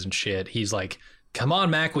chalices and shit, he's like, "Come on,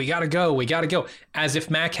 Mac, we gotta go. As if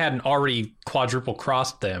Mac hadn't already quadruple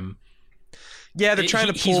crossed them. Yeah, they're trying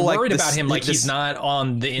to pull. He's like worried this, about him, like he's not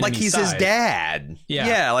on the enemy like he's side. His dad.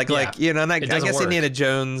 Yeah, like And I guess work. Indiana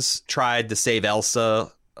Jones tried to save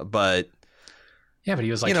Elsa, but yeah, but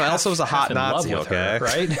he was like, Elsa was a hot Nazi, okay,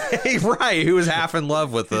 right? Right, who was half in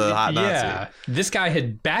love with the hot Nazi. Yeah, this guy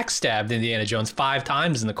had backstabbed Indiana Jones 5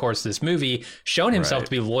 times in the course of this movie, shown himself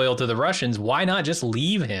to be loyal to the Russians. Why not just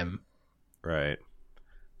leave him? Right.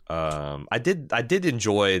 I did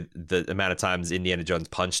enjoy the amount of times Indiana Jones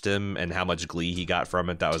punched him and how much glee he got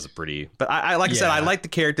from it. That was but I said, I like the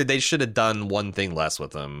character. They should have done one thing less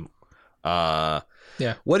with him.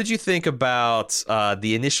 Yeah. What did you think about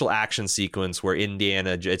the initial action sequence where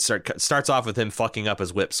Indiana, it starts off with him fucking up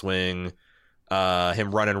his whip swing,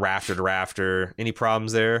 him running rafter to rafter. Any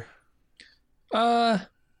problems there?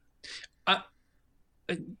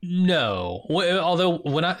 No. Although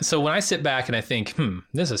when I sit back and I think,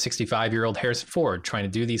 this is a 65-year-old Harrison Ford trying to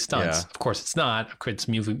do these stunts. Yeah. Of course it's not. It's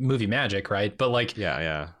movie magic, right? But like,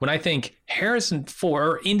 when I think Harrison Ford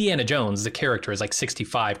or Indiana Jones, the character is like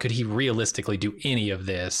 65, could he realistically do any of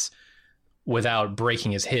this without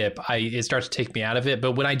breaking his hip? It starts to take me out of it.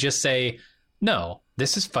 But when I just say, no,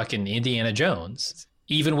 this is fucking Indiana Jones.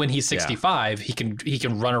 Even when he's 65, he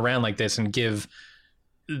can run around like this and give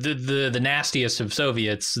the nastiest of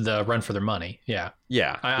Soviets the run for their money.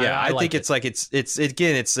 I think it's like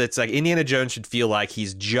it's like Indiana Jones should feel like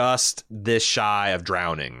he's just this shy of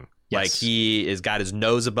drowning. Yes. Like he is got his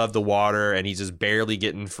nose above the water and he's just barely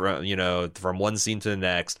getting from one scene to the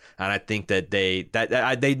next. And I think that they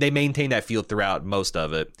maintain that feel throughout most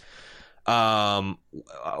of it.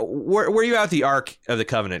 Where you at the Ark of the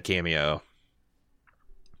Covenant cameo?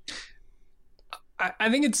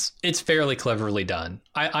 I think it's fairly cleverly done.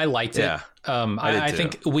 I liked it. I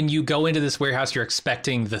think when you go into this warehouse, you're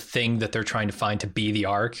expecting the thing that they're trying to find to be the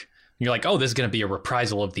Ark. You're like, oh, this is going to be a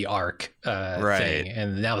reprisal of the Ark thing.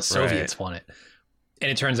 And now the Soviets want it.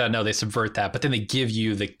 And it turns out, no, they subvert that. But then they give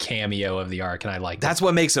you the cameo of the Ark. And I like that. That's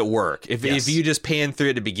what makes it work. If you just pan through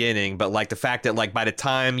at the beginning, but like the fact that like by the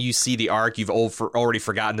time you see the Ark, you've already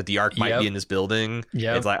forgotten that the Ark might be in this building.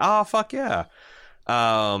 Yep. It's like, oh, fuck yeah.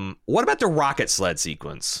 What about the rocket sled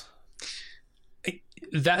sequence?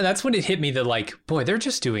 That's when it hit me that like, boy, they're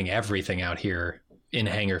just doing everything out here in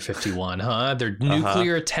Hangar 51, huh? They're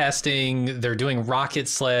nuclear testing. They're doing rocket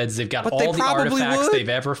sleds. They've got all the artifacts they've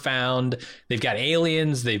ever found. They've got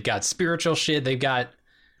aliens. They've got spiritual shit. They've got...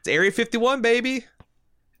 It's Area 51, baby.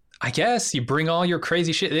 I guess you bring all your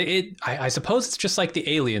crazy shit. I suppose it's just like the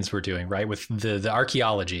aliens were doing, right? With the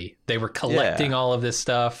archaeology. They were collecting all of this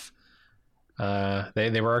stuff.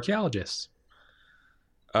 They were archaeologists.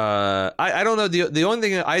 I don't know. The only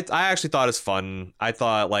thing I actually thought is fun. I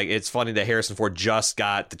thought like it's funny that Harrison Ford just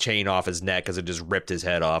got the chain off his neck because it just ripped his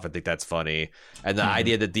head off. I think that's funny. And the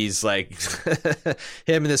idea that these like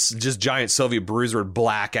him and this just giant Soviet bruiser would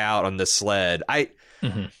black out on the sled.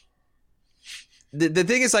 The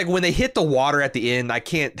thing is, like, when they hit the water at the end, I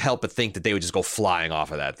can't help but think that they would just go flying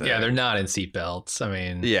off of that thing. Yeah, they're not in seatbelts. I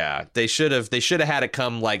mean... Yeah, they should have had it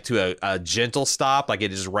come, like, to a gentle stop. Like,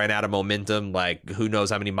 it just ran out of momentum, like, who knows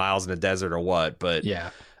how many miles in the desert or what. But, yeah.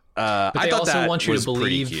 But they also want you to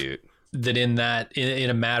believe that in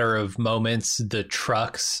a matter of moments, the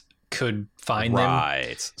trucks could find them.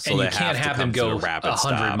 Right. So and you can't have them go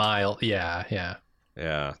 100 miles. Yeah, yeah.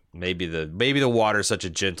 Yeah, maybe the water's such a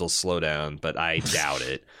gentle slowdown, but I doubt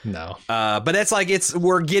it. No. But it's like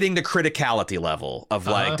we're getting the criticality level of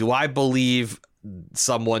like, do I believe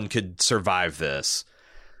someone could survive this?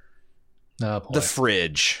 Oh, boy. The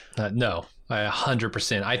fridge. No,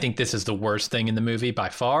 100%. I think this is the worst thing in the movie by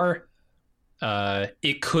far.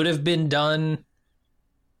 It could have been done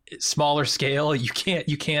smaller scale. You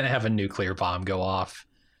can't have a nuclear bomb go off.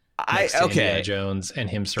 Indiana Jones and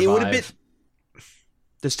him survive. It would have been.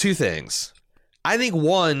 There's two things. I think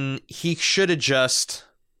one, he should have just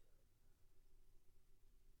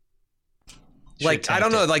I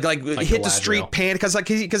don't know, like hit the street pan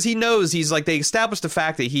because he knows he's like they established the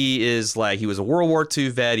fact that he was a World War II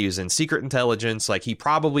vet. He was in secret intelligence. Like he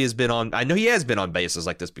probably has been on. I know he has been on bases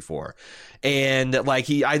like this before, and like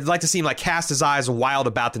I'd like to see him like cast his eyes wild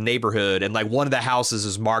about the neighborhood, and like one of the houses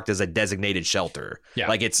is marked as a designated shelter. Yeah,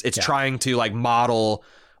 like it's trying to like model.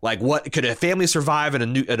 Like, what could a family survive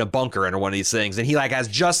in a bunker under one of these things? And he like has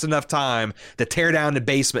just enough time to tear down the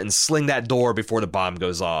basement and sling that door before the bomb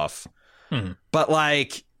goes off. But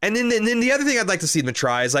like, and then the other thing I'd like to see them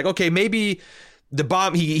try is like, okay, maybe the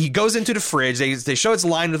bomb. He goes into the fridge. They show it's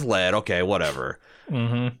lined with lead. Okay, whatever.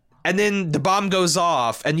 And then the bomb goes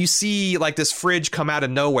off, and you see like this fridge come out of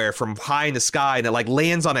nowhere from high in the sky, and it like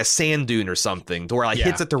lands on a sand dune or something, to where like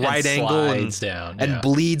hits at the right angle and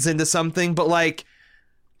bleeds into something. But like.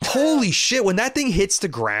 Holy shit, when that thing hits the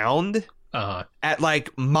ground at like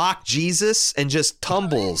Mach Jesus and just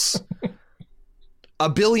tumbles a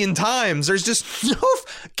billion times, there's just no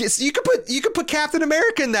you could put Captain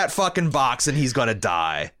America in that fucking box and he's gonna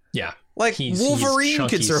die. Yeah. Like Wolverine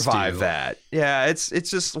could survive that. Yeah, it's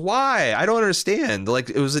just why? I don't understand. Like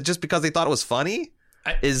was it just because they thought it was funny?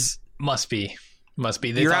 Must be.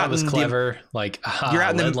 They thought it was clever. You're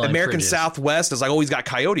out in the American Southwest. It's like, oh, he's got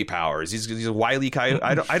coyote powers. He's a wily coyote.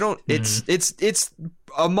 I don't. It's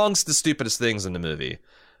amongst the stupidest things in the movie.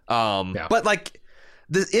 But like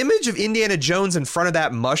the image of Indiana Jones in front of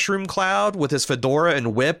that mushroom cloud with his fedora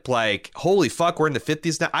and whip, like, holy fuck, we're in the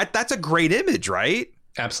 50s now. That's a great image, right?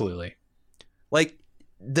 Absolutely. Like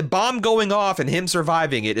the bomb going off and him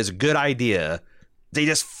surviving it is a good idea. they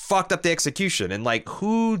just fucked up the execution. And like,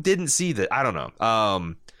 who didn't see that? I don't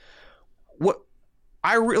know. What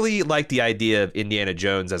I really like the idea of Indiana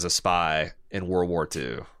Jones as a spy in World War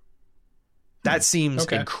II. That seems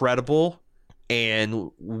incredible.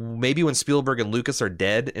 And maybe when Spielberg and Lucas are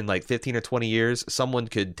dead in like 15 or 20 years, someone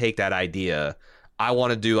could take that idea. I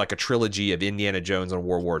want to do like a trilogy of Indiana Jones in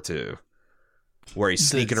World War II, where he's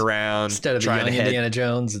sneaking around. Instead of the young Indiana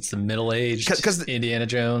Jones, it's the middle-aged Indiana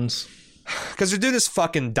Jones. Because they're doing this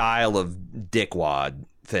fucking Dial of Dickwad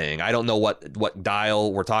thing. I don't know what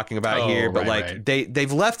dial we're talking about here, but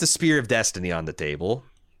they've left the Spear of Destiny on the table.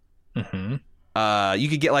 Mm-hmm. You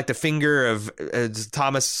could get like the finger of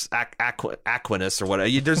Thomas Aquinas or whatever.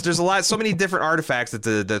 There's a lot, so many different artifacts that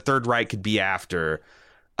the Third Reich could be after.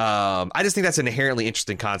 I just think that's an inherently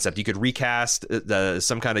interesting concept. You could recast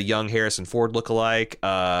some kind of young Harrison Ford lookalike.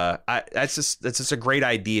 That's just a great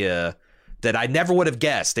idea that I never would have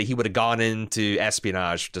guessed that he would have gone into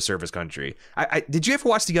espionage to serve his country. Did you ever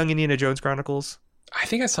watch the Young Indiana Jones Chronicles? I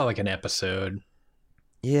think I saw like an episode.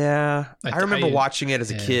 Yeah, I remember watching it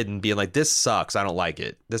as a kid and being like, "This sucks. I don't like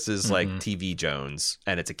it. This is like TV Jones,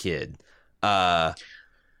 and it's a kid." I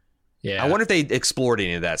wonder if they explored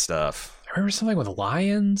any of that stuff. I remember something with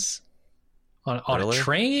lions on a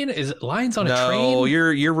train. Is it lions on a train? No,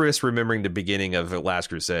 you're misremembering the beginning of Last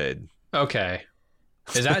Crusade. Okay,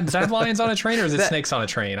 is that lions on a train or is it snakes on a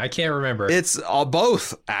train? I can't remember. It's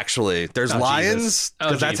both, actually. There's lions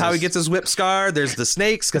because that's how he gets his whip scar. There's the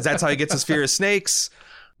snakes because that's how he gets his fear of snakes.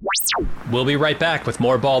 We'll be right back with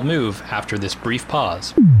more Bald Move after this brief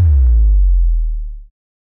pause.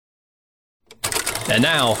 And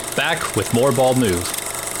now, back with more Bald Move.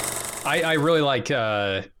 I really like,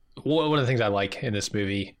 one of the things I like in this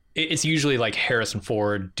movie, it's usually like Harrison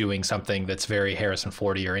Ford doing something that's very Harrison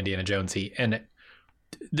Ford-y or Indiana Jones-y. And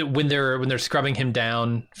when they're scrubbing him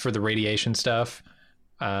down for the radiation stuff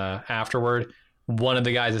afterward, one of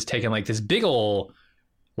the guys is taking like this big ol'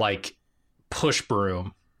 like push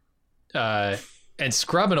broom and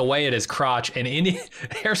scrubbing away at his crotch, and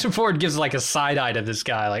Harrison Ford gives like a side eye to this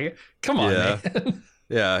guy, like, "Come on, man."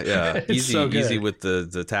 Yeah. Easy with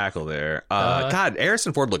the tackle there. God,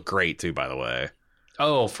 Harrison Ford looked great too, by the way.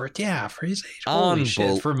 Oh, for his age, holy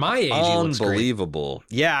shit! For my age, he looks unbelievable.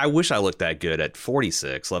 Yeah, I wish I looked that good at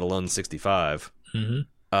 46, let alone 65.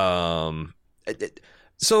 Mm-hmm.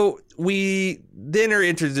 So we then are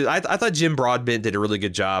introduced. I thought Jim Broadbent did a really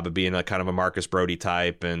good job of being a kind of a Marcus Brody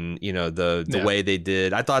type, and the way they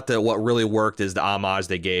did. I thought that what really worked is the homage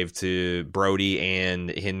they gave to Brody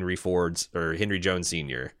and Henry Jones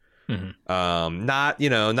Sr. Mm-hmm.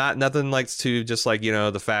 Not nothing like to just like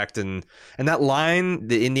the fact and that line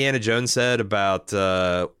that Indiana Jones said about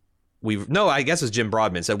I guess it's Jim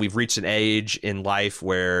Broadbent said we've reached an age in life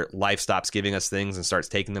where life stops giving us things and starts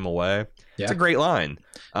taking them away. Yeah. It's a great line.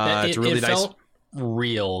 It's really nice. Felt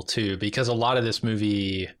real too, because a lot of this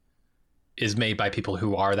movie is made by people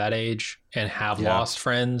who are that age and have lost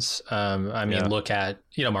friends. Look at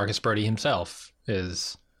Marcus Brody himself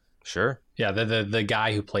is sure. Yeah, the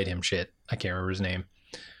guy who played him. Shit, I can't remember his name.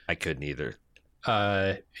 I couldn't either.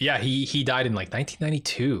 He died in like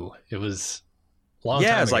 1992. It was long time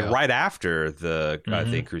ago. Yeah, it's like right after the I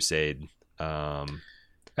think Crusade.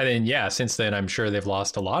 And then since then I'm sure they've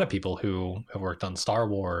lost a lot of people who have worked on Star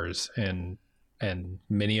Wars and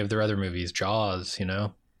many of their other movies, Jaws,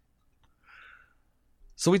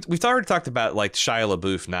 So we've already talked about like Shia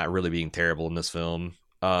LaBeouf not really being terrible in this film,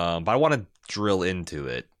 but I want to drill into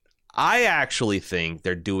it. I actually think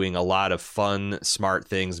they're doing a lot of fun, smart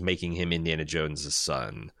things, making him Indiana Jones'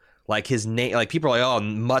 son. Like his name, like people are like, "Oh,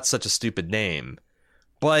 Mutt's such a stupid name,"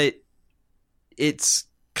 but it's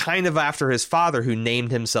kind of after his father, who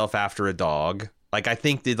named himself after a dog. Like I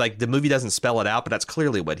think the movie doesn't spell it out, but that's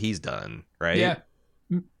clearly what he's done, right? Yeah,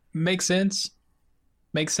 makes sense.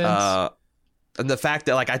 And the fact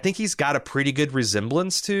that I think he's got a pretty good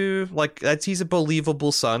resemblance to he's a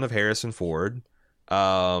believable son of Harrison Ford.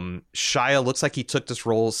 Shia looks like he took this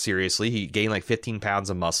role seriously. He gained 15 pounds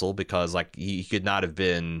of muscle because he could not have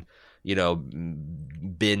been,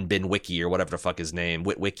 Ben Wiki or whatever the fuck his name,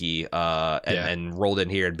 Witwicky, and rolled in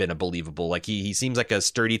here and been a believable. He seems like a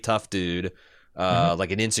sturdy, tough dude,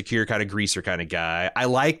 like an insecure kind of greaser kind of guy. I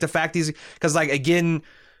like the fact he's because again,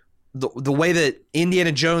 the way that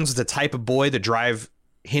Indiana Jones is the type of boy that drive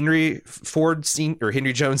Henry Jones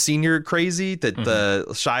Sr. crazy, that the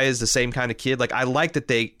Shia is the same kind of kid. I like that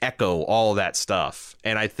they echo all that stuff,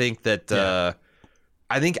 and I think that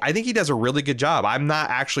I think he does a really good job. I'm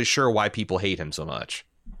not actually sure why people hate him so much.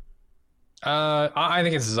 I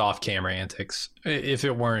think it's his off-camera antics. If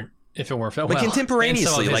it weren't If it weren't, but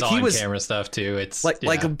contemporaneously, like he was camera stuff too. It's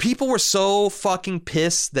like people were so fucking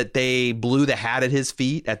pissed that they blew the hat at his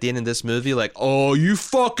feet at the end of this movie. Like, oh, you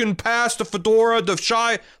fucking passed the fedora, the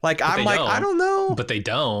shy. Like, I'm like, I don't know, but they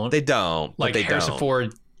don't. They don't. Like Harrison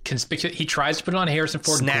Ford, he tries to put it on Harrison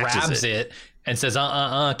Ford, grabs it, and says,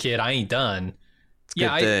 kid, I ain't done.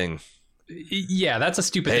 Good thing. Yeah, that's a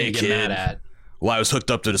stupid thing to get mad at. Well, I was hooked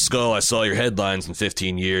up to the skull. I saw your headlines in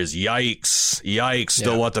 15 years. Yikes.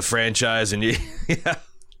 Don't want the franchise. And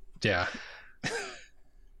yeah.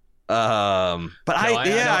 But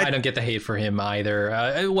I don't get the hate for him either.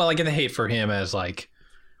 I get the hate for him as like,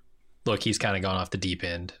 look, he's kind of gone off the deep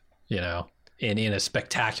end, in a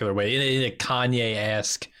spectacular way, in a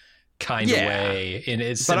Kanye-esque kind of way.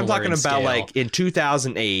 But I'm talking about like in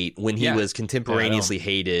 2008 when he was contemporaneously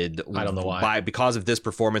hated. I don't know why. Because of this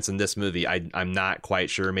performance in this movie. I'm not quite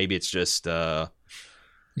sure. Maybe it's just. There's a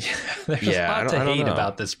lot to hate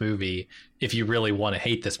about this movie. If you really want to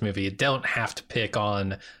hate this movie, you don't have to pick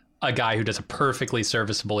on a guy who does a perfectly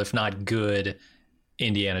serviceable, if not good,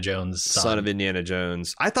 Indiana Jones son of Indiana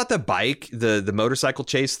Jones. I thought the motorcycle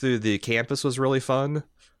chase through the campus was really fun.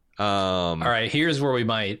 All right, here's where we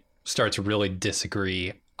might start to really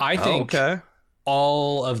disagree. I think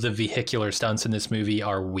all of the vehicular stunts in this movie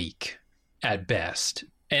are weak at best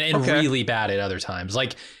and really bad at other times.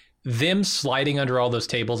 Like them sliding under all those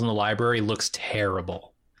tables in the library looks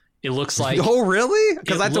terrible. It looks like really?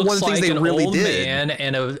 Because that's one of the things they really did. Man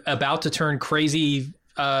and about to turn crazy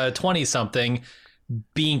 20-something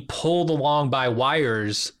being pulled along by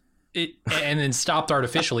wires and then stopped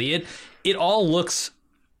artificially. It all looks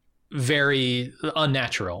very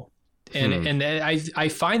unnatural. And I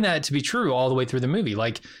find that to be true all the way through the movie.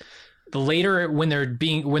 Like later when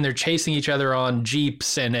they're chasing each other on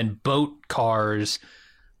Jeeps and boat cars,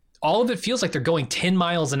 all of it feels like they're going 10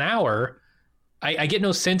 miles an hour. I get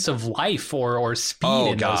no sense of life or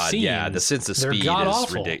speed in those scenes. Yeah, the sense of speed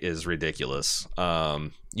is ridiculous.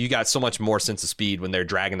 You got so much more sense of speed when they're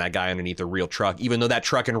dragging that guy underneath a real truck, even though that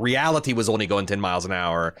truck in reality was only going 10 miles an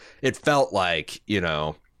hour. It felt like,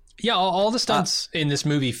 Yeah, all the stunts in this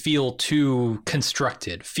movie feel too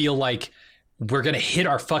constructed, feel like we're going to hit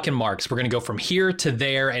our fucking marks. We're going to go from here to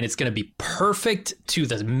there, and it's going to be perfect to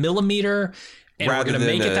the millimeter, and we're going to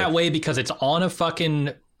make it that way because it's on a fucking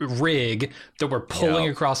rig that we're pulling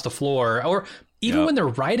across the floor. Or even when they're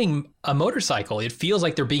riding a motorcycle, it feels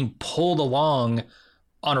like they're being pulled along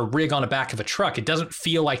on a rig on the back of a truck. It doesn't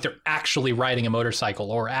feel like they're actually riding a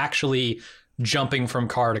motorcycle or actually jumping from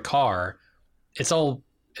car to car. It's all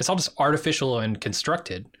just artificial and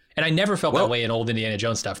constructed. And I never felt that way in old Indiana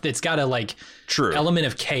Jones stuff. It's got a element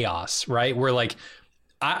of chaos, right? Where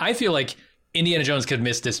I feel like Indiana Jones could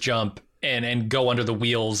miss this jump and go under the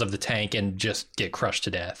wheels of the tank and just get crushed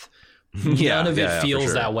to death. None of it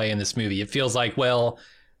feels that way in this movie. It feels like,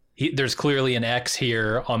 there's clearly an X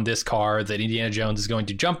here on this car that Indiana Jones is going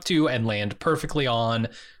to jump to and land perfectly on.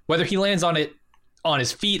 Whether he lands on it on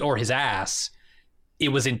his feet or his ass, it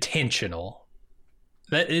was intentional.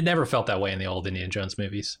 It never felt that way in the old Indiana Jones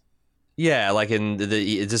movies. Yeah, like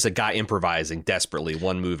it's just a guy improvising desperately,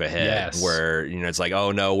 one move ahead, where it's like,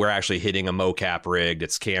 oh no, we're actually hitting a mocap rig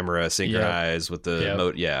that's camera synchronized with the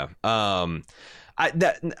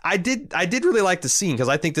I did really like the scene because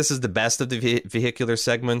I think this is the best of the vehicular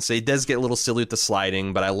segments. It does get a little silly with the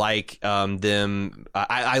sliding, but I like them.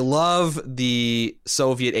 I love the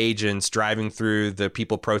Soviet agents driving through the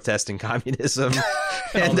people protesting communism,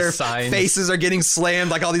 and their faces are getting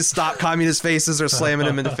slammed. Like all these stop communist faces are slamming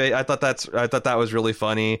them in the face. I thought that was really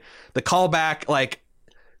funny. The callback,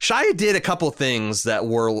 Shia did a couple things that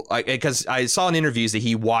were because I saw in interviews that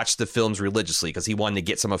he watched the films religiously because he wanted to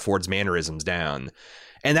get some of Ford's mannerisms down.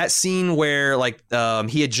 And that scene where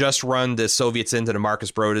he had just run the Soviets into the Marcus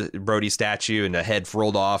Brody statue and the head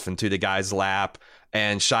rolled off into the guy's lap.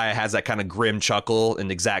 And Shia has that kind of grim chuckle in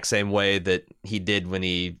the exact same way that he did when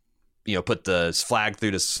he, put the flag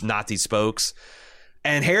through the Nazi spokes.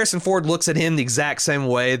 And Harrison Ford looks at him the exact same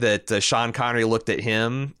way that Sean Connery looked at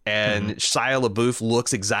him, and Shia LaBeouf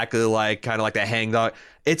looks exactly like that hangdog.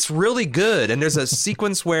 It's really good, and there's a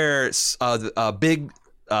sequence where a big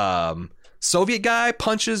Soviet guy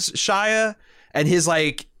punches Shia, and his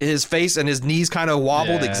face and his knees kind of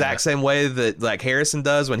wobble the exact same way that Harrison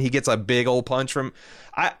does when he gets a big old punch from.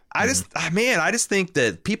 I just think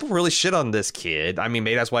that people really shit on this kid. I mean,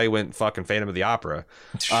 maybe that's why he went fucking Phantom of the Opera,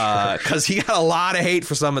 because he got a lot of hate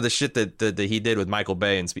for some of the shit that he did with Michael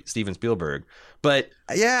Bay and Steven Spielberg. But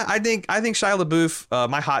yeah, I think Shia LaBeouf,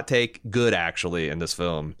 my hot take, good actually in this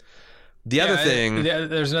film. The other thing,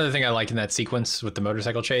 there's another thing I like in that sequence with the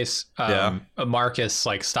motorcycle chase. Marcus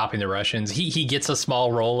like stopping the Russians. He gets a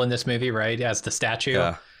small role in this movie, right? As the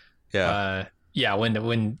statue. Yeah.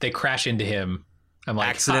 When they crash into him, I'm like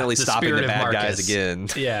accidentally stopping the bad guys again.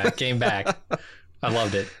 Yeah, came back. I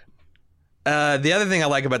loved it. The other thing I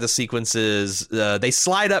like about the sequence is they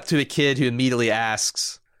slide up to a kid who immediately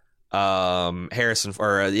asks Harrison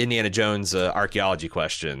or Indiana Jones archaeology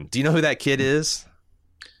question. Do you know who that kid is?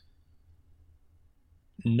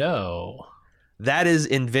 No. That is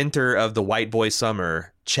inventor of the White Boy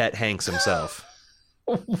Summer, Chet Hanks himself.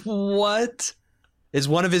 What? Is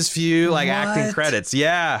one of his few acting credits.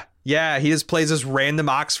 Yeah. He just plays this random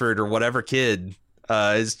Oxford or whatever kid.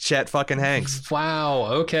 Is Chet fucking Hanks. Wow.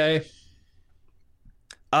 Okay.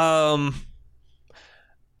 Some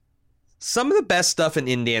of the best stuff in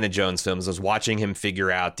Indiana Jones films was watching him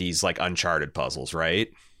figure out these like Uncharted puzzles,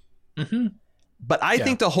 right? Mm-hmm. But I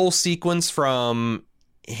think the whole sequence from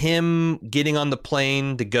him getting on the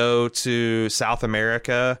plane to go to South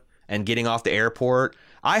America and getting off the airport,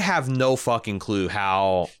 I have no fucking clue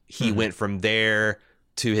how he went from there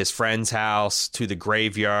to his friend's house, to the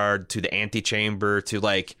graveyard, to the antechamber, to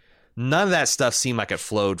like none of that stuff seemed like it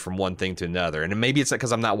flowed from one thing to another. And maybe it's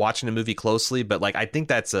because I'm not watching the movie closely, but like I think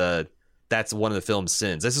that's one of the film's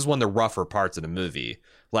sins. This is one of the rougher parts of the movie.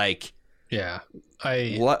 Like, yeah,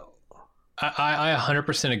 I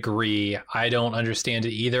 100% agree. I don't understand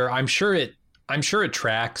it either. I'm sure it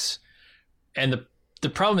tracks. And the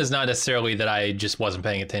problem is not necessarily that I just wasn't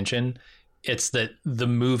paying attention. It's that the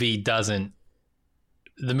movie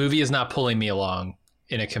is not pulling me along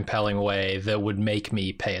in a compelling way that would make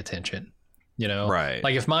me pay attention. You know, right?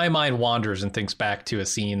 Like if my mind wanders and thinks back to a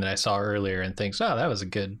scene that I saw earlier and thinks, oh, that was a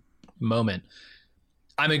good moment,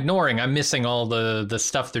 I'm missing all the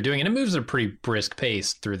stuff they're doing, and it moves at a pretty brisk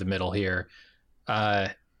pace through the middle here.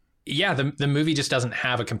 The movie just doesn't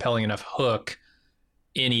have a compelling enough hook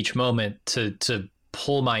in each moment to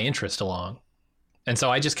pull my interest along, and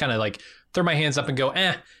so I just kind of like throw my hands up and go,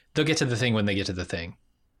 they'll get to the thing when they get to the thing.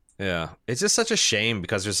 Yeah, it's just such a shame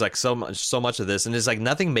because there's like so much of this, and it's like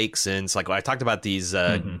nothing makes sense. Like I talked about these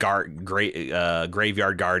graveyard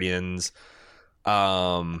guardians.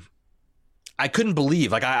 I couldn't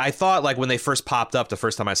believe, like I thought, like when they first popped up the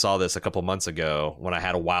first time I saw this a couple months ago when I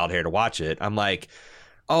had a wild hair to watch it, I'm like,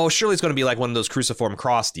 oh, surely it's going to be like one of those cruciform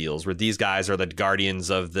cross deals where these guys are the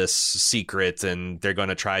guardians of this secret and they're going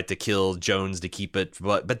to try to kill Jones to keep it.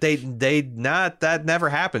 But that never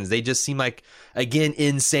happens. They just seem like, again,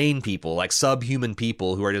 insane people, like subhuman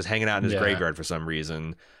people who are just hanging out in his graveyard for some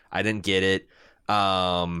reason. I didn't get it.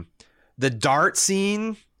 The dart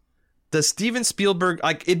scene, the Steven Spielberg,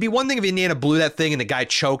 like it'd be one thing if Indiana blew that thing and the guy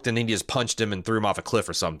choked and then he just punched him and threw him off a cliff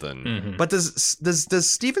or something. Mm-hmm. But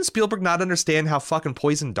does Steven Spielberg not understand how fucking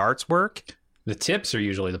poison darts work? The tips are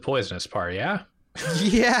usually the poisonous part, yeah?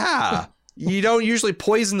 Yeah. You don't usually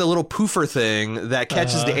poison the little poofer thing that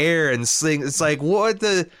catches the air and sling. It's like, what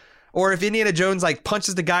the... Or if Indiana Jones like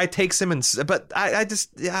punches the guy, takes him and... But I just...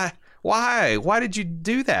 Why? Why did you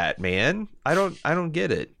do that, man? I don't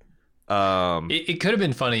get it. It could have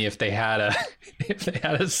been funny if they had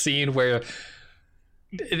a scene where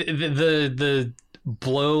the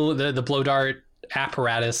blow dart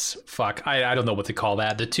apparatus, I don't know what to call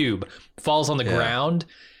that, the tube falls on the ground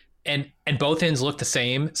and both ends look the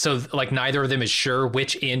same, so like neither of them is sure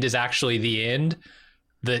which end is actually the end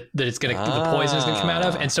that it's gonna the poison is gonna come out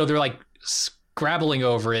of, and so they're like scrabbling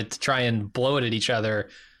over it to try and blow it at each other.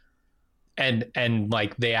 And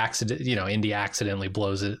like they Indy accidentally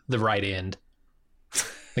blows it the right end.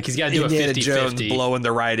 Like he's got to do Indiana a 50-50. Jones blowing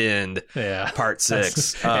the right end. Yeah. Part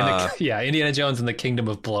 6. Indiana Jones and the Kingdom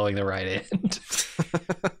of Blowing the Right End.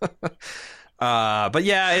 But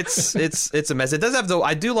yeah, it's a mess. It does have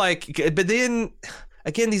I do like, but then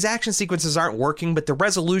again, these action sequences aren't working, but the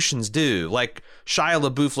resolutions do. Like Shia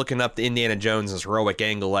LaBeouf looking up the Indiana Jones' heroic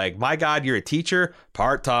angle, like, my God, you're a teacher?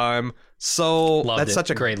 Part-time. So that's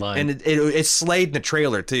such a great line. And it's slayed in the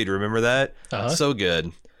trailer too. Do you remember that? So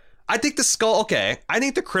good. I think the skull, I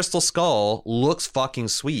think the crystal skull looks fucking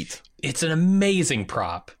sweet. It's an amazing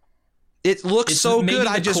prop. It looks so good.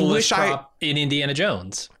 I just wish in Indiana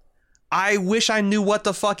Jones. I wish I knew what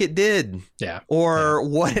the fuck it did. Yeah. Or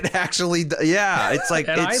what it actually yeah, it's like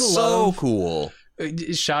it's so cool.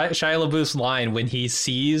 Shia LaBeouf's line when he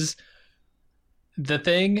sees the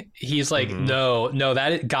thing, he's like, no,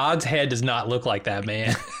 that God's head does not look like that,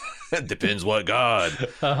 man. Depends what God.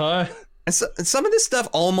 And so, some of this stuff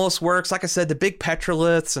almost works. Like I said, the big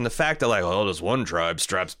petroliths and the fact that like, this one tribe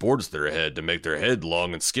straps boards to their head to make their head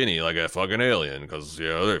long and skinny like a fucking alien because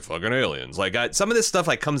they're fucking aliens. Like some of this stuff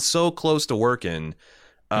like comes so close to working.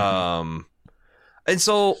 And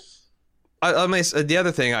so the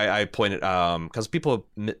other thing I pointed, because people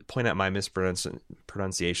point out my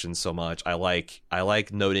mispronunciation so much, I like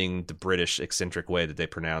noting the British eccentric way that they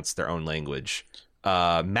pronounce their own language.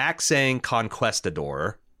 Max saying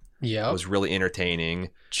conquistador was really entertaining.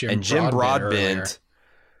 Jim Broadbent,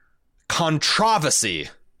 controversy.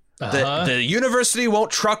 The university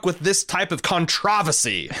won't truck with this type of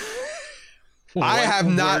controversy. I have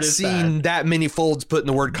not seen that many folds put in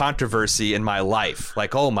the word controversy in my life.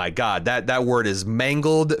 Like, oh my God, that word is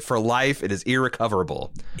mangled for life. It is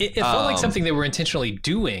irrecoverable. It felt like something they were intentionally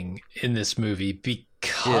doing in this movie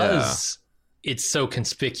because it's so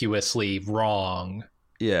conspicuously wrong.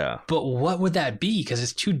 Yeah. But what would that be? Because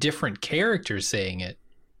it's two different characters saying it.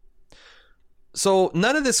 So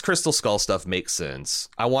none of this Crystal Skull stuff makes sense.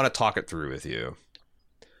 I want to talk it through with you.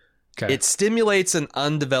 Okay. It stimulates an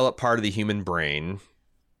undeveloped part of the human brain.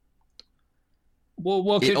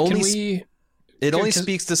 Well, it only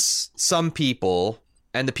speaks to some people,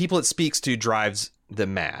 and the people it speaks to drives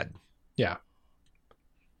them mad. Yeah.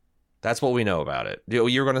 That's what we know about it.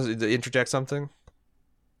 You were going to interject something?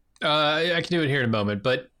 I can do it here in a moment,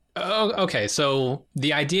 but okay. So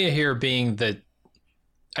the idea here being that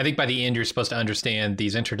I think by the end you're supposed to understand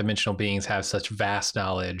these interdimensional beings have such vast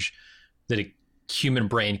knowledge that a human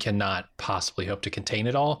brain cannot possibly hope to contain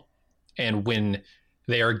it all. And when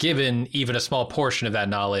they are given even a small portion of that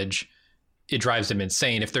knowledge, it drives them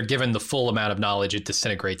insane. If they're given the full amount of knowledge, it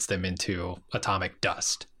disintegrates them into atomic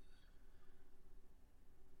dust.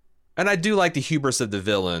 And I do like the hubris of the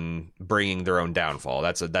villain bringing their own downfall.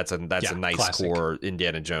 That's a nice classic core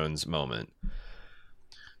Indiana Jones moment.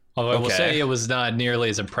 Although I will say it was not nearly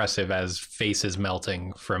as impressive as faces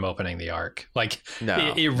melting from opening the Ark. Like,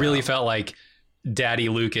 it really felt like Daddy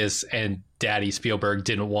Lucas and Daddy Spielberg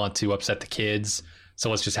didn't want to upset the kids, so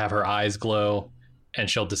let's just have her eyes glow and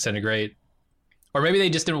she'll disintegrate. Or maybe they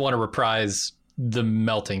just didn't want to reprise the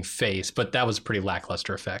melting face, but that was a pretty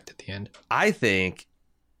lackluster effect at the end. I think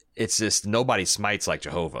it's just nobody smites like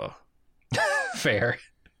Jehovah. Fair.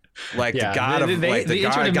 Like the god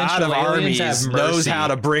of armies knows how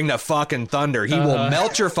to bring the fucking thunder. He will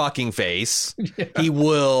melt your fucking face. Yeah. He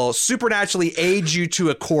will supernaturally aid you to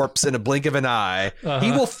a corpse in a blink of an eye.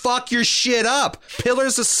 He will fuck your shit up.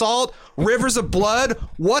 Pillars of salt, rivers of blood.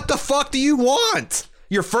 What the fuck do you want?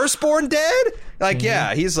 Your firstborn dead? Like,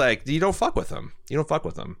 yeah, he's like, you don't fuck with him. You don't fuck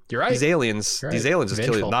with them. You're right. These aliens just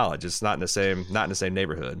kill you with knowledge. It's not in the same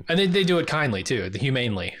neighborhood. And they do it kindly too,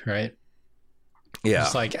 humanely, right? Yeah.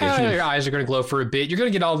 It's like, your eyes are going to glow for a bit. You're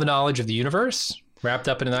going to get all the knowledge of the universe wrapped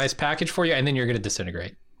up in a nice package for you, and then you're going to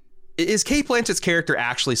disintegrate. Is Cate Blanchett's character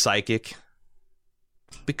actually psychic?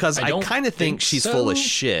 Because I kind of think she's full of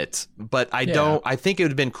shit, but I don't. I think it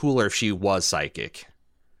would have been cooler if she was psychic.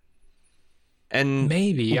 And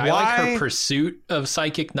maybe I like her pursuit of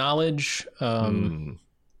psychic knowledge being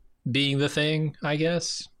the thing, I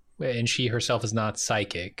guess. And she herself is not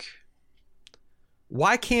psychic.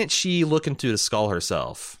 Why can't she look into the skull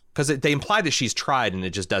herself? Because they imply that she's tried and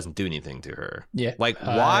it just doesn't do anything to her. Yeah. Like,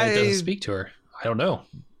 why? It doesn't speak to her. I don't know.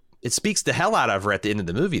 It speaks the hell out of her at the end of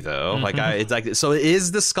the movie, though. So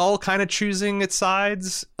is the skull kind of choosing its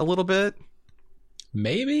sides a little bit?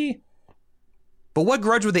 Maybe. But what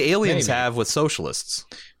grudge would the aliens have with socialists?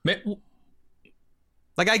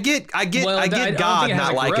 Like, I get God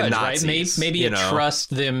not liking Nazis. Right? Maybe it trusts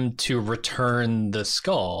them to return the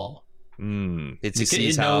skull.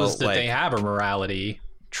 It knows that they have a morality.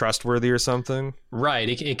 Trustworthy or something? Right.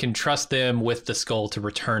 It can trust them with the skull to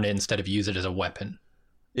return it instead of use it as a weapon.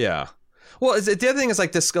 Yeah. Well, the other thing is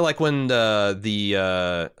like this, like when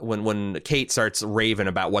when Kate starts raving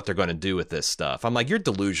about what they're going to do with this stuff, I'm like, you're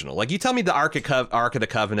delusional. Like, you tell me the Ark of the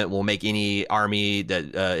Covenant will make any army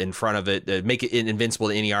that in front of it, make it invincible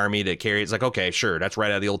to any army to carry. It's like, okay, sure, that's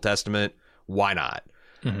right out of the Old Testament. Why not?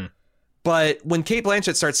 Mm-hmm. But when Cate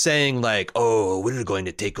Blanchett starts saying like, oh, we're going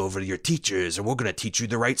to take over your teachers and we're going to teach you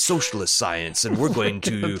the right socialist science and we're going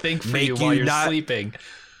to make you while you're sleeping.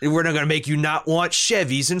 We're not going to make you not want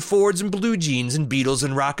Chevys and Fords and blue jeans and Beatles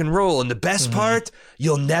and rock and roll. And the best part,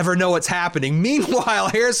 you'll never know what's happening. Meanwhile,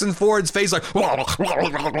 Harrison Ford's face like,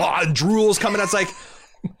 and drool's coming out. It's like,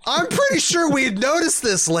 I'm pretty sure we'd notice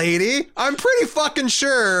this, lady. I'm pretty fucking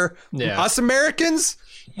sure. Yeah. Us Americans,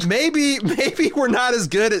 maybe we're not as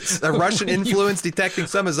good at Russian influence detecting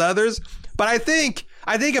some as others. But I think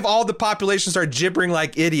if all the population started gibbering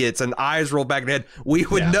like idiots and eyes rolled back in the head, we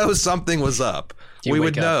would know something was up. We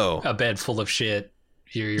would know. A bed full of shit.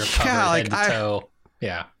 You're covered head to toe.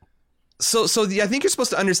 Yeah. So I think you're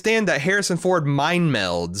supposed to understand that Harrison Ford mind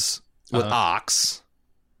melds with Ox.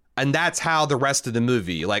 And that's how the rest of the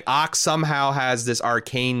movie, like Ox somehow has this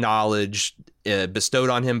arcane knowledge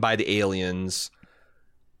bestowed on him by the aliens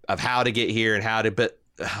of how to get here and how to, but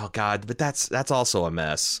that's also a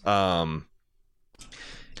mess. Well,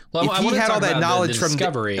 if I he want to had talk all that about knowledge the from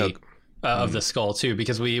discovery of the skull too,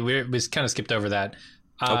 because we kind of skipped over that.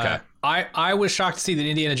 Okay. I was shocked to see that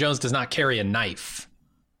Indiana Jones does not carry a knife.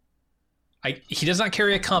 He does not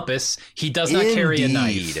carry a compass. He does not carry a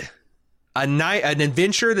knife. An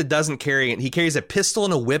adventurer that doesn't carry it. He carries a pistol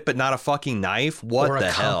and a whip, but not a fucking knife. What the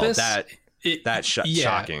hell? That's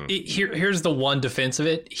shocking. Here's the one defense of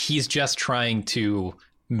it. He's just trying to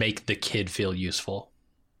make the kid feel useful,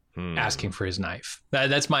 asking for his knife.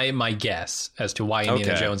 That's my guess as to why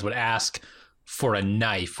Indiana Jones would ask for a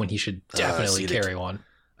knife when he should definitely carry one.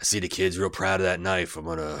 I see the kid's real proud of that knife. I'm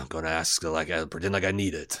gonna ask, like, pretend like I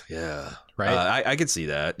need it. Yeah, right. I could see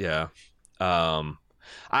that. Yeah.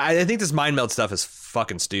 I think this mind meld stuff is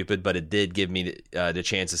fucking stupid, but it did give me the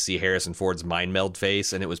chance to see Harrison Ford's mind meld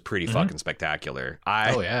face, and it was pretty fucking spectacular.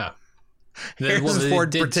 Harrison Ford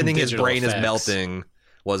pretending his brain is melting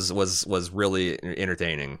was really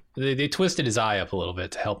entertaining. They twisted his eye up a little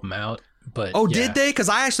bit to help him out. But did they? Because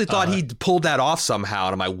I actually thought he pulled that off somehow,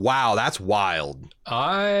 and I'm like, wow, that's wild.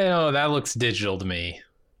 I know that looks digital to me,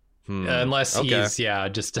 unless he's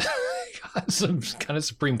just got some kind of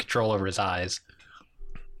supreme control over his eyes.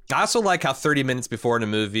 I also like how 30 minutes before in the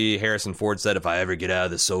movie, Harrison Ford said, if I ever get out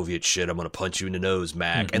of the Soviet shit, I'm going to punch you in the nose,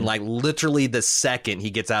 Mac. Mm-hmm. And like literally the second he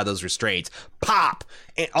gets out of those restraints, pop.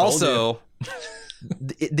 And also,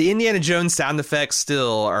 the Indiana Jones sound effects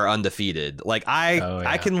still are undefeated. Like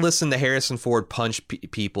I can listen to Harrison Ford punch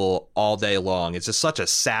people all day long. It's just such a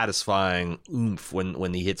satisfying oomph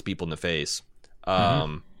when he hits people in the face.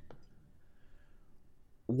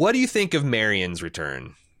 What do you think of Marion's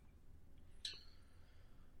return?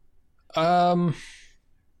 I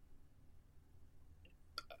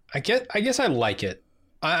guess I like it.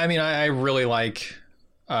 I mean, I really like,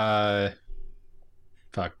 Alan.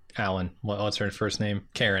 What's her first name?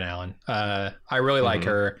 Karen Allen. I really like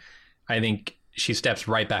her. I think she steps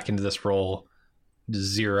right back into this role.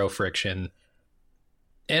 Zero friction.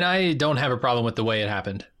 And I don't have a problem with the way it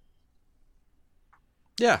happened.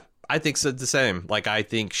 Yeah, I think so, the same. Like, I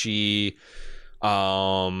think she,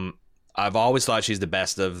 I've always thought she's the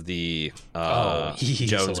best of the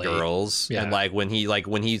Jones girls. Yeah. And like when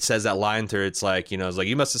he says that line to her, it's like, it's like,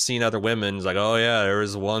 you must have seen other women. It's like, oh yeah, there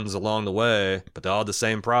was ones along the way, but they're all the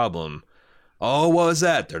same problem. Oh, what was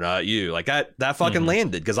that? They're not you. Like that fucking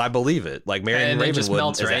landed because I believe it. Like Marion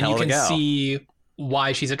Ravenwood is a hell of a gal. And you can see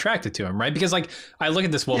why she's attracted to him, right? Because like I look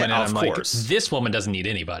at this woman and I'm like, this woman doesn't need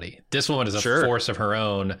anybody. This woman is a force of her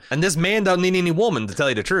own. And this man doesn't need any woman, to tell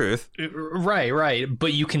you the truth. Right.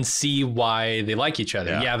 But you can see why they like each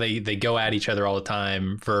other. Yeah, they go at each other all the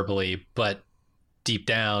time verbally, but deep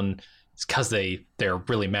down it's because they're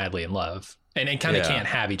really madly in love and kind of can't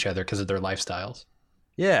have each other because of their lifestyles.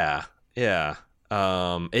 Yeah.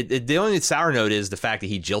 The only sour note is the fact that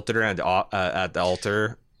he jilted her at the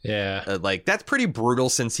altar. Yeah. Like, that's pretty brutal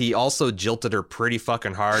since he also jilted her pretty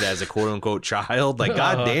fucking hard as a quote-unquote child. Like,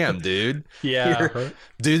 goddamn, dude. Yeah.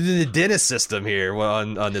 Dude, the dentist system here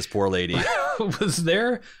on this poor lady.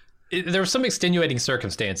 There was some extenuating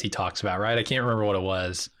circumstance he talks about, right? I can't remember what it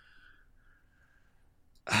was.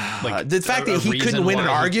 Like the fact that he couldn't win an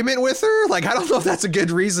argument with her? Like, I don't know if that's a good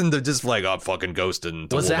reason to just, like, I'm fucking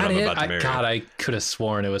ghosting. Was that it? I could have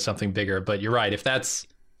sworn it was something bigger, but you're right. If that's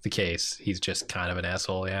the case, he's just kind of an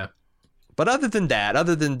asshole. Yeah. But other than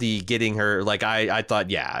the getting her, like, I thought,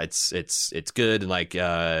 it's good. And like,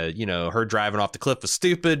 her driving off the cliff was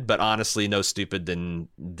stupid, but honestly, no stupid than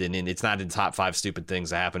it's not in the top 5 stupid things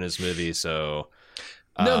that happen in this movie. So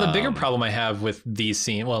no, the bigger problem I have with these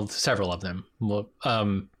scenes, well, several of them,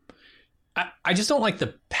 I just don't like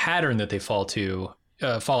the pattern that they fall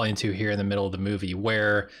into here in the middle of the movie,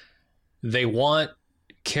 where they want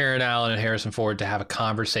Karen Allen and Harrison Ford to have a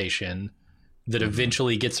conversation that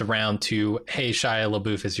eventually gets around to, hey, Shia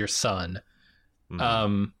LaBeouf is your son.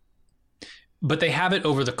 But they have it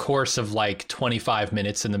over the course of like 25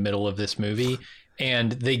 minutes in the middle of this movie,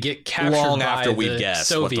 and they get captured long by after we guess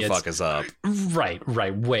Soviets. What the fuck is up.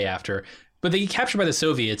 Right, way after. But they get captured by the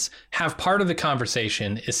Soviets, have part of the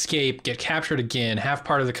conversation, escape, get captured again, have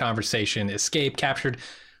part of the conversation, escape, captured.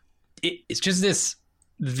 It's just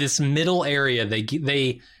this middle area.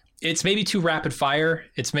 It's maybe too rapid fire.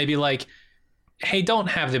 It's maybe like, hey, don't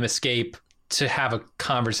have them escape to have a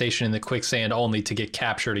conversation in the quicksand only to get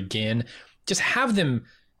captured again. Just have them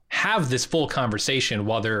have this full conversation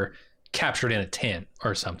while they're captured in a tent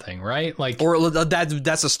or something, right? Like, or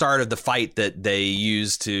that's the start of the fight that they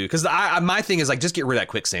use to. Because my thing is like, just get rid of that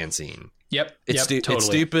quicksand scene. Yep. It's totally. It's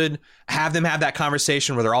stupid. Have them have that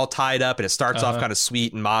conversation where they're all tied up and it starts off kind of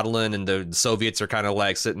sweet and maudlin, and the Soviets are kind of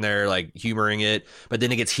like sitting there like humoring it, but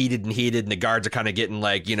then it gets heated, and the guards are kind of getting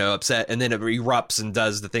like, upset, and then it erupts and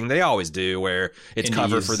does the thing they always do where it's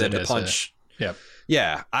cover for them to punch. Yep.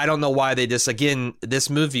 Yeah, I don't know why they just, again, this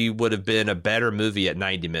movie would have been a better movie at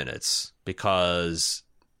 90 minutes because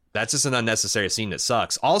that's just an unnecessary scene that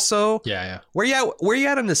sucks. Also, where you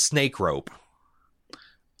at on the snake rope?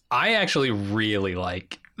 I actually really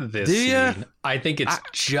like this Do ya? scene. I think it's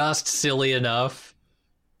just silly enough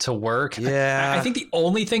to work. Yeah. I think the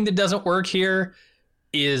only thing that doesn't work here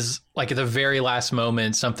is like at the very last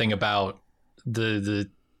moment, something about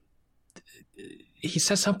he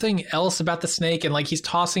says something else about the snake, and like he's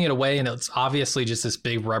tossing it away, and it's obviously just this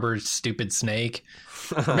big rubber stupid snake.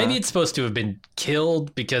 Maybe it's supposed to have been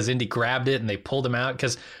killed because Indy grabbed it and they pulled him out,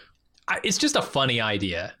 because it's just a funny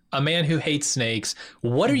idea. A man who hates snakes.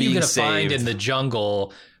 What are you going to find in the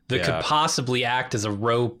jungle that could possibly act as a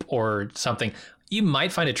rope or something? You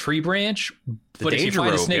might find a tree branch, but if you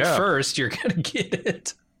find a snake first, you're going to get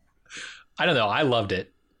it. I don't know. I loved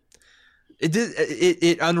it.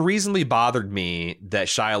 It unreasonably bothered me that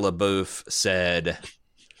Shia LaBeouf said,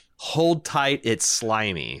 "Hold tight, it's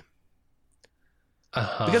slimy."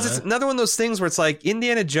 Because it's another one of those things where it's like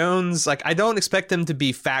Indiana Jones, like I don't expect them to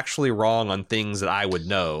be factually wrong on things that I would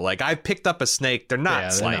know. Like I've picked up a snake, they're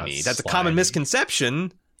not slimy. That's a common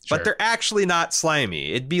misconception, but they're actually not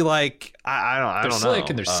slimy. It'd be like I don't know. They're slick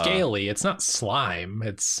and they're scaly. It's not slime.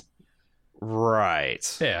 It's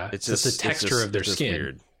right. Yeah, it's just the texture of their skin.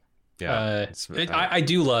 Weird. Yeah, I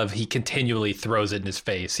do love he continually throws it in his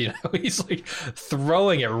face. He's like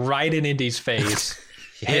throwing it right in Indy's face.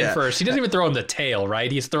 Head first. He doesn't even throw him the tail,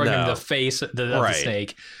 right? He's throwing him the face of the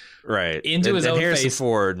snake. Right. Into his own Harrison face.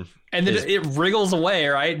 Ford. And then it wriggles away,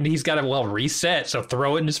 right? And he's got to, reset. So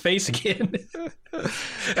throw it in his face again.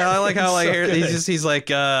 And I like how he's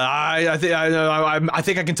like, I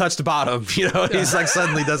think I can touch the bottom. He's like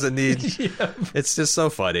suddenly doesn't need. It's just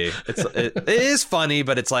so funny. It is funny,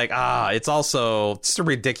 but it's like, it's also just a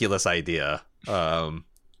ridiculous idea. I'm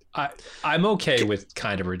okay with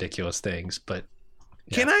kind of ridiculous things, but.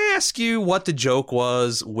 Can I ask you what the joke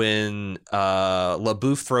was when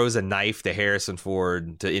LaBeouf throws a knife to Harrison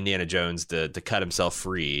Ford, to Indiana Jones, to cut himself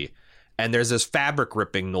free? And there's this fabric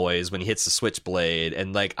ripping noise when he hits the switchblade.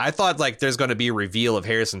 And I thought there's going to be a reveal of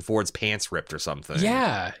Harrison Ford's pants ripped or something.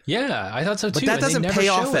 Yeah, I thought so too. But that doesn't pay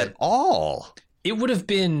off at all. It would have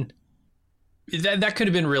been, that could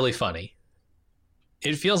have been really funny.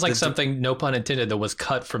 It feels like something, no pun intended, that was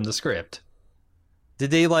cut from the script.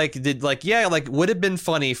 Would have been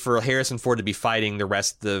funny for Harrison Ford to be fighting the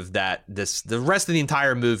rest of the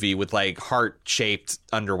entire movie with heart-shaped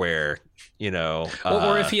underwear,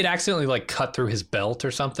 or if he had accidentally cut through his belt or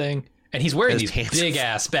something, and he's wearing these big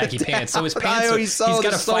ass baggy pants, so his pants he's got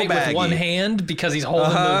to fight with one hand because he's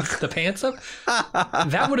holding the pants up.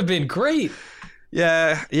 That would have been great.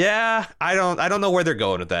 Yeah. I don't know where they're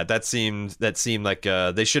going with that. That seemed like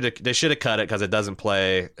they should have cut it because it doesn't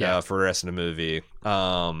play for the rest of the movie.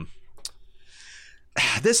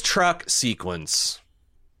 This truck sequence,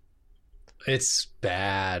 it's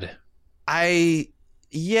bad. I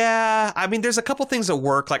mean, there's a couple things that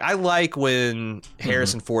work. I like when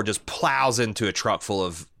Harrison Ford just plows into a truck full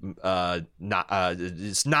of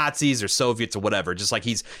Nazis or Soviets or whatever. Just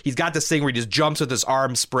he's got this thing where he just jumps with his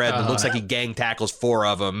arms spread and it looks like he gang tackles 4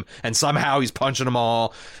 of them, and somehow he's punching them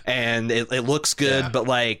all, and it looks good, but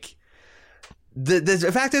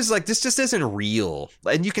the fact is this just isn't real,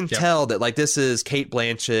 and you can tell that this is Cate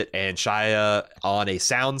Blanchett and Shia on a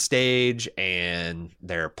soundstage, and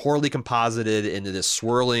they're poorly composited into this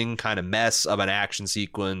swirling kind of mess of an action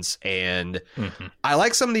sequence. And I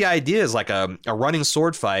like some of the ideas, like a running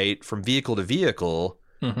sword fight from vehicle to vehicle,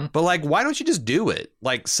 but why don't you just do it?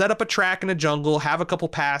 Set up a track in a jungle, have a couple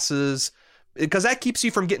passes, because that keeps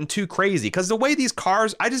you from getting too crazy. Because the way these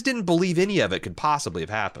cars, I just didn't believe any of it could possibly have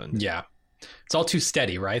happened. Yeah. It's all too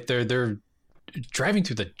steady, right? They're driving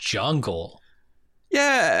through the jungle.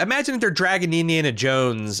 Yeah, imagine if they're dragging Indiana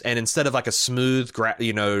Jones, and instead of a smooth,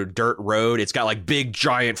 dirt road, it's got big,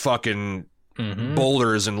 giant fucking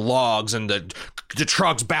boulders and logs, and the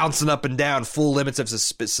truck's bouncing up and down, full limits of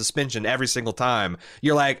suspension every single time.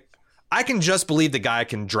 You're like, I can just believe the guy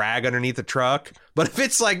can drag underneath the truck, but if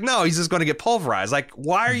it's no, he's just going to get pulverized.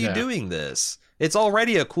 Why are you doing this? It's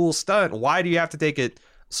already a cool stunt. Why do you have to take it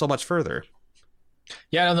so much further?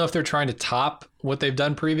 Yeah, I don't know if they're trying to top what they've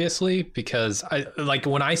done previously, because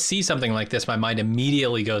when I see something like this, my mind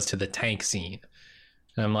immediately goes to the tank scene.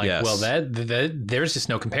 And I'm like, well, that there's just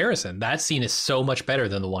no comparison. That scene is so much better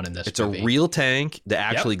than the one in this movie. It's a real tank that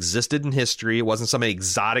actually existed in history. It wasn't some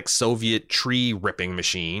exotic Soviet tree ripping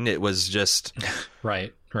machine. It was just...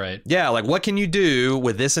 Right. Yeah, like what can you do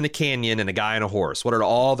with this in a canyon and a guy on a horse? What are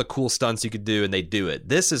all the cool stunts you could do? And they do it.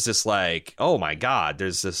 This is just like, oh my God,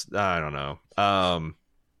 there's this, I don't know.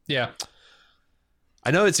 Yeah.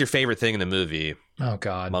 I know it's your favorite thing in the movie. Oh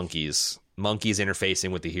God. Monkeys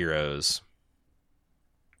interfacing with the heroes.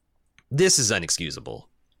 This is inexcusable.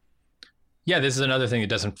 Yeah, this is another thing that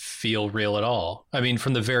doesn't feel real at all. I mean,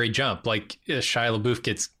 from the very jump, like Shia LaBeouf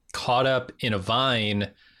gets caught up in a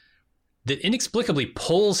vine that inexplicably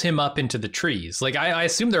pulls him up into the trees. Like, I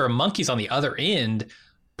assume there are monkeys on the other end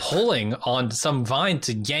pulling on some vine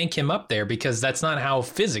to yank him up there, because that's not how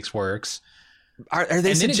physics works. Are they and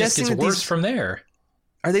then suggesting it just gets worse from there?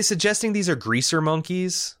 Are they suggesting these are greaser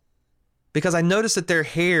monkeys? Because I noticed that their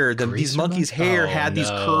hair, these monkeys' hair had these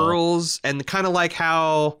curls, and kind of like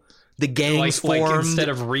how the gangs formed like instead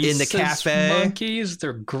of in the cafe. Monkeys,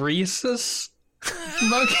 they're Greasus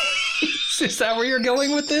monkeys. Is that where you're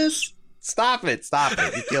going with this? Stop it.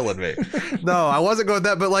 You're killing me. No, I wasn't going with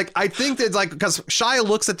that. But like, I think that like, because Shia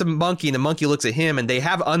looks at the monkey and the monkey looks at him, and they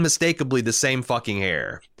have unmistakably the same fucking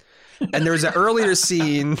hair. And there's an earlier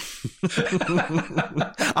scene.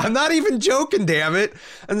 I'm not even joking, damn it.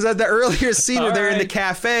 And the earlier scene where they're in the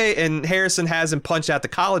cafe and Harrison has him punch out the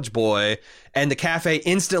college boy, and the cafe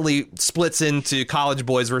instantly splits into college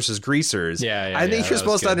boys versus greasers. Yeah. I think you're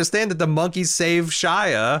supposed to understand that the monkeys save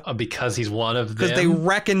Shia because he's one of them. Because they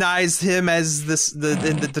recognize him as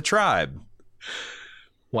the tribe.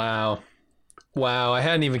 Wow, I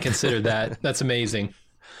hadn't even considered that. That's amazing.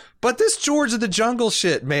 But this George of the Jungle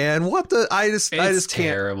shit, man, I just can't.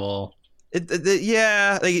 Terrible.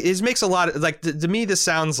 It makes a lot of, like, to me, this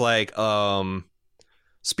sounds like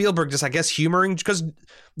Spielberg just, I guess, humoring, because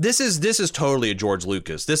this is totally a George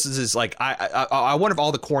Lucas. This is like, I wonder if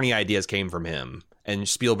all the corny ideas came from him, and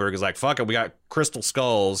Spielberg is like, fuck it, we got crystal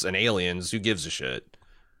skulls and aliens, who gives a shit?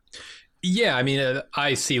 Yeah, I mean,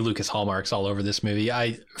 I see Lucas hallmarks all over this movie.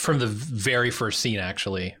 From the very first scene,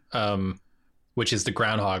 actually. Which is the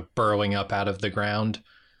groundhog burrowing up out of the ground.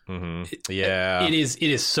 Mm-hmm. Yeah. It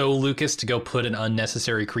is so Lucas to go put an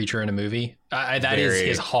unnecessary creature in a movie. That is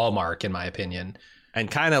his hallmark, in my opinion. And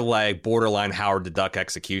kind of like borderline Howard the Duck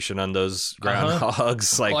execution on those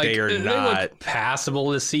groundhogs. Like they are not... They look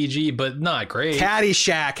passable as CG, but not great.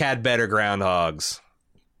 Caddyshack had better groundhogs.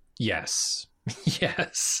 Yes.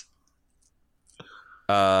 Yes.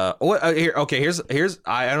 Here's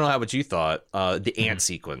I don't know what you thought. The ant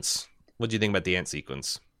sequence. What do you think about the ant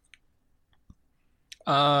sequence?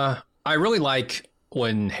 I really like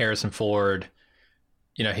when Harrison Ford,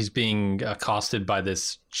 he's being accosted by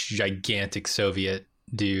this gigantic Soviet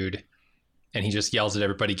dude, and he just yells at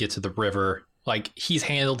everybody, get to the river. Like, he's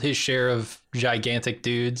handled his share of gigantic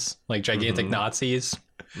dudes, like gigantic Nazis.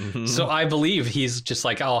 Mm-hmm. So I believe he's just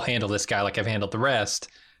like, I'll handle this guy like I've handled the rest,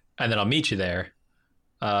 and then I'll meet you there.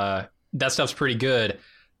 That stuff's pretty good.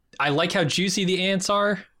 I like how juicy the ants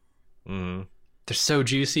are. Mm-hmm. They're so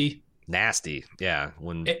juicy, nasty. Yeah.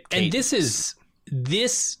 And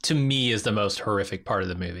this to me is the most horrific part of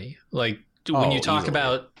the movie. Like, when you talk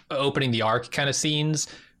about opening the ark kind of scenes,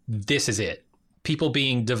 this is it. People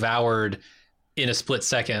being devoured in a split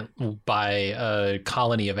second by a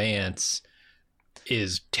colony of ants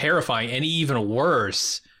is terrifying, and even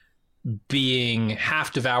worse, being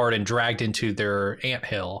half devoured and dragged into their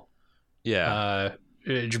anthill. Yeah.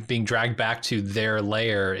 Being dragged back to their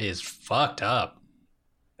lair is fucked up.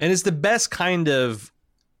 And it's the best kind of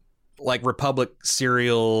like Republic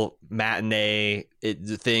serial matinee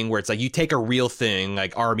thing where it's like you take a real thing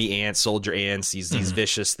like army ants, soldier ants, these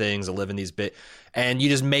vicious things that live in these and you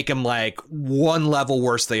just make them like one level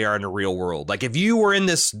worse than they are in the real world. Like if you were in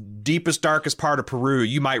this deepest, darkest part of Peru,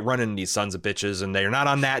 you might run into these sons of bitches, and they're not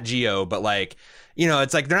on Nat Geo, but like,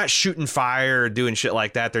 it's like they're not shooting fire or doing shit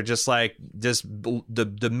like that. They're just like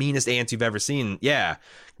the meanest ants you've ever seen. Yeah.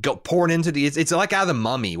 Go pouring into it's like out of The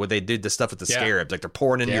Mummy where they did the stuff with the scarabs. Like they're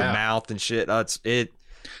pouring into your mouth and shit. Then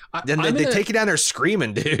they take you down there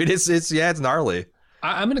screaming, dude. It's gnarly.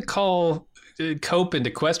 I'm going to call Cope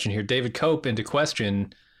into question here, David Cope into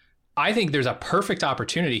question. I think there's a perfect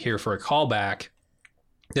opportunity here for a callback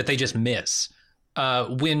that they just miss.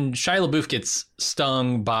 When Shia LaBeouf gets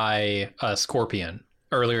stung by a scorpion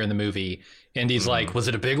earlier in the movie, and he's like, was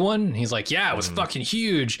it a big one? And he's like, yeah, it was fucking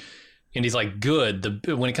huge. And he's like, good.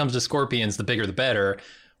 When it comes to scorpions, the bigger the better.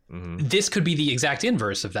 This could be the exact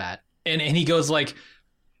inverse of that. and he goes like,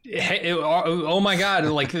 hey, oh my god,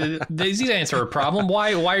 like these ants are a problem.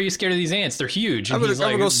 Why are you scared of these ants? They're huge. And I'm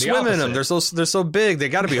gonna go swim in them. They're so big. They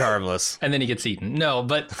got to be harmless. And then he gets eaten. No,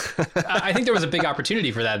 but I think there was a big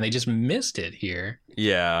opportunity for that, and they just missed it here.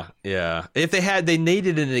 Yeah. If they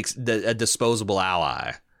needed a disposable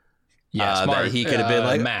ally. Yeah, smart. That he could have been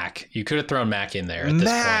like Mac. You could have thrown Mac in there.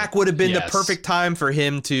 Mac would have been the perfect time for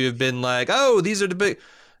him to have been like, oh, these are the big.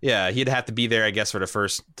 Yeah, he'd have to be there, I guess, for the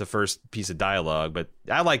first piece of dialogue. But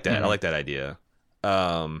I like that. I like that idea.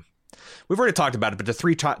 We've already talked about it, but the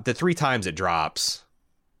three times it drops,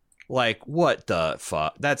 like what the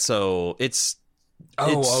fuck? That's so it's.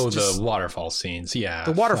 The waterfall scenes. Yeah,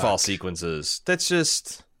 the waterfall sequences. That's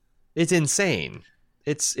just it's insane.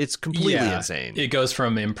 It's completely insane. It goes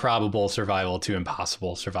from improbable survival to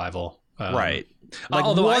impossible survival. Right. Like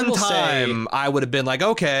although one time I would have been like,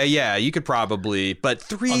 okay, yeah, you could probably, but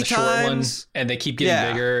three times, short one, and they keep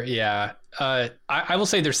getting bigger. Yeah. I will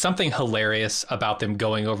say there's something hilarious about them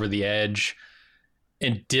going over the edge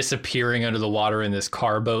and disappearing under the water in this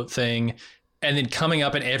car boat thing. And then coming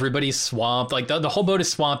up and everybody's swamped. Like the whole boat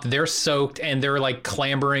is swamped. They're soaked and they're like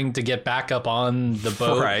clambering to get back up on the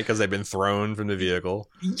boat. Right, because they've been thrown from the vehicle.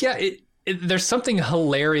 Yeah, there's something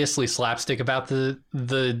hilariously slapstick about the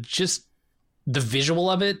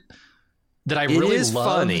visual of it that I really loved. It is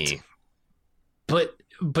funny.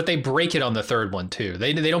 But they break it on the third one too.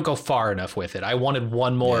 They don't go far enough with it. I wanted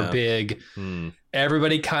one more big.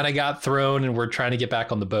 Everybody kind of got thrown and we're trying to get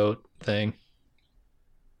back on the boat thing.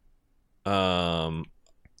 And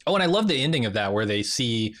I love the ending of that where they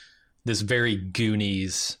see this very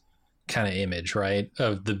Goonies kind of image, right?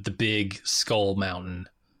 Of the big skull mountain.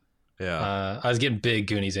 Yeah. I was getting big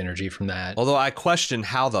Goonies energy from that. Although I question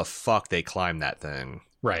how the fuck they climbed that thing.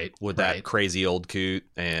 Right. With that crazy old coot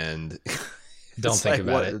and don't think like,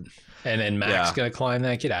 about it. And then Mac's going to climb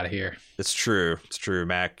that. Get out of here. It's true.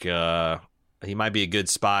 Mac, he might be a good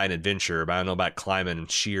spy and adventurer, but I don't know about climbing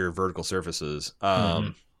sheer vertical surfaces. We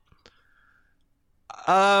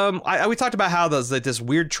talked about how this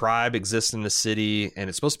weird tribe exists in the city, and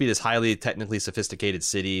it's supposed to be this highly technically sophisticated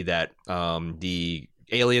city that the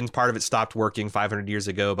aliens part of it stopped working 500 years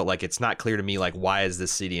ago, but like it's not clear to me like why is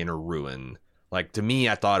this city in a ruin? Like to me,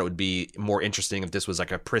 I thought it would be more interesting if this was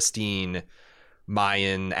like a pristine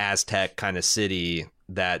Mayan Aztec kind of city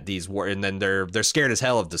that these were, and then they're scared as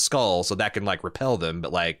hell of the skull, so that can like repel them.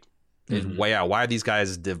 But like, why are these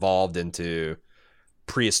guys devolved into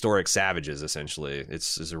prehistoric savages? Essentially,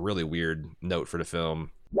 it's a really weird note for the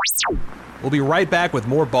film. We'll be right back with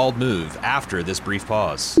more Bald Move after this brief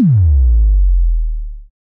pause.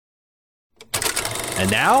 And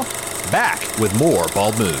now, back with more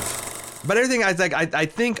Bald Move. But everything I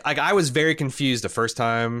think I was very confused the first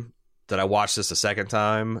time that I watched this the second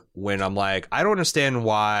time when I'm like, I don't understand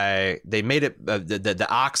why they made it. The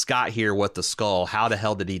ox got here with the skull. How the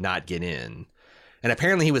hell did he not get in? And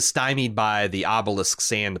apparently he was stymied by the obelisk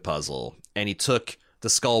sand puzzle, and he took the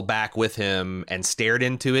skull back with him and stared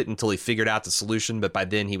into it until he figured out the solution. But by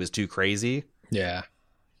then he was too crazy. Yeah.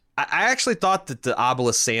 I actually thought that the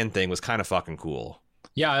obelisk sand thing was kind of fucking cool.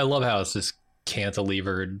 Yeah, I love how it's this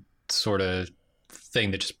cantilevered sort of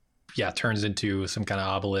thing that just turns into some kind of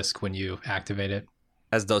obelisk when you activate it.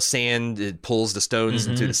 As though sand, it pulls the stones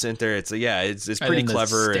into the center. It's pretty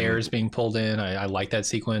clever. The stairs being pulled in. I like that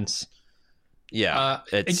sequence. Yeah,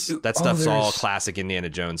 that stuff's all classic Indiana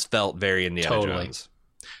Jones. Felt very Indiana Jones.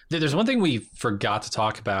 There's one thing we forgot to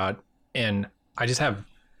talk about, and I have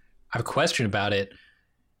a question about it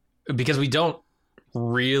because we don't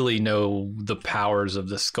really know the powers of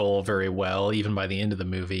the skull very well, even by the end of the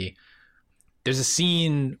movie. There's a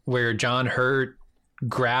scene where John Hurt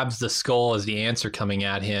grabs the skull as the ants are coming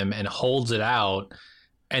at him and holds it out,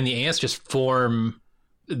 and the ants just form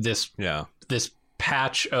this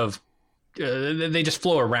patch of they just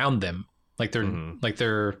flow around them like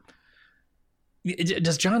they're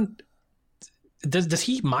does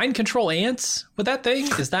he mind control ants with that thing?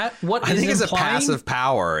 Is that what I think it's implying? A passive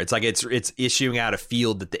power. It's like it's issuing out a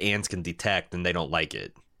field that the ants can detect and they don't like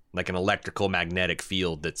it, like an electrical magnetic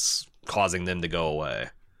field that's causing them to go away.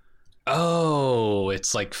 Oh,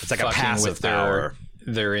 it's like a passive with power.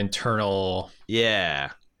 Their internal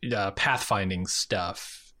pathfinding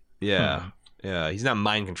stuff. Yeah. He's not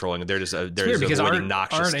mind controlling. They're just because avoiding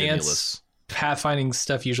noxious stimulus. Pathfinding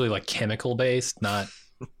stuff usually like chemical based, not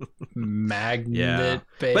magnet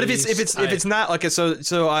based. But if it's not like so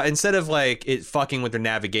instead of like it fucking with their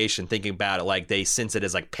navigation, thinking about it like they sense it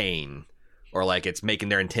as like pain. or like it's making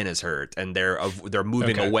their antennas hurt, and they're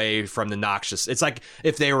moving away from the noxious. It's like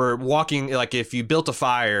if they were walking, like if you built a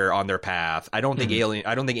fire on their path. I don't think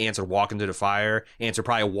ants would walk into the fire. Ants would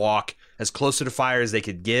probably walk as close to the fire as they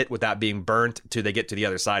could get without being burnt till they get to the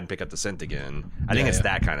other side and pick up the scent again. I think it's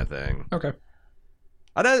that kind of thing. Okay.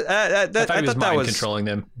 I thought he was that was controlling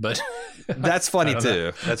them, but that's funny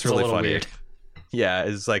too. That's really funny. Weird. Yeah,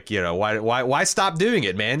 it's like, why stop doing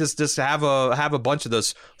it, man? Just have a bunch of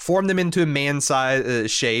those, form them into a man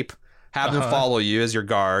size shape, have them follow you as your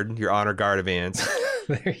guard, your honor guard of ants.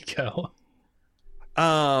 There you go.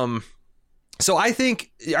 So I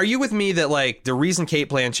think, are you with me that like the reason Cate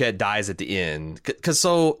Blanchett dies at the end, because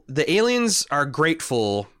so the aliens are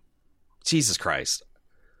grateful. Jesus Christ.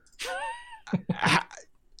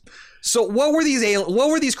 So what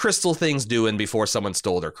were these crystal things doing before someone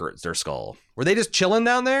stole their skull? Were they just chilling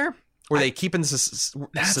down there? Were they keeping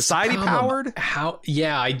society powered?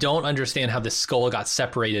 Yeah, I don't understand how the skull got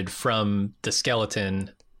separated from the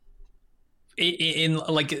skeleton in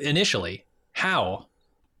like initially. How?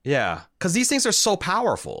 Yeah, because these things are so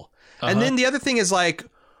powerful. And then the other thing is like,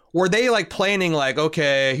 were they like planning like,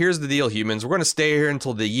 okay, here's the deal, humans. We're going to stay here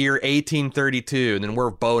until the year 1832, and then we're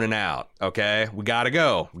boning out. Okay, we gotta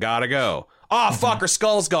go. Oh, fuck, our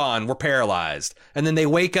skull's gone. We're paralyzed. And then they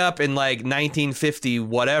wake up in like 1950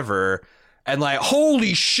 whatever, and like,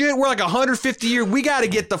 holy shit, we're like 150 years. We got to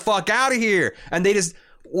get the fuck out of here. And they just,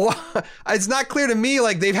 it's not clear to me.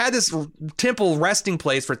 Like, they've had this temple resting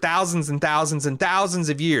place for thousands and thousands and thousands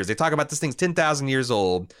of years. They talk about this thing's 10,000 years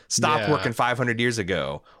old, stopped working 500 years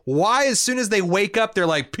ago. Why, as soon as they wake up, they're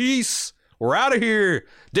like, peace, we're out of here.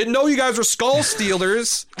 Didn't know you guys were skull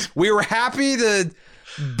stealers. We were happy to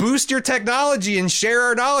boost your technology and share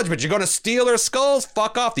our knowledge, but you're going to steal our skulls?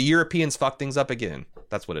 Fuck off. The Europeans fuck things up again.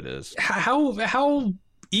 That's what it is. How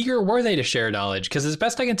eager were they to share knowledge? Because as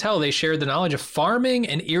best I can tell, they shared the knowledge of farming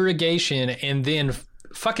and irrigation, and then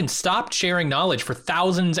fucking stopped sharing knowledge for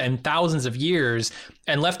thousands and thousands of years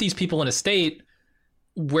and left these people in a state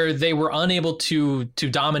where they were unable to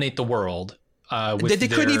dominate the world. They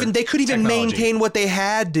couldn't even maintain what they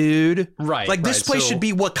had, dude. Right. Like, this place should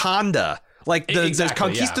be Wakanda. Like, the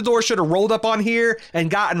conquistador should have rolled up on here and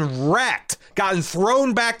gotten wrecked, gotten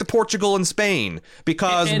thrown back to Portugal and Spain.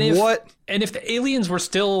 Because and if the aliens were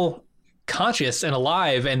still conscious and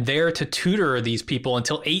alive and there to tutor these people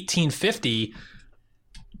until 1850,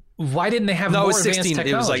 why didn't they have more advanced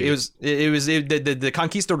technology? The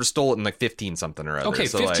conquistador stole it in like 15 something or other. Okay,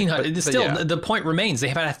 so 1500. The point remains, they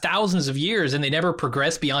have had thousands of years and they never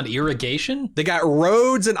progressed beyond irrigation. They got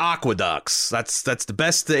roads and aqueducts. That's the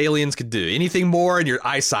best the aliens could do. Anything more and your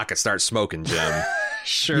eye socket starts smoking, Jim.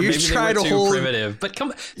 Sure, maybe they were too primitive, but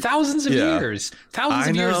thousands of years. Thousands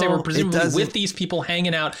of years they were presumably with these people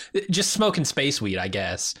hanging out, just smoking space weed, I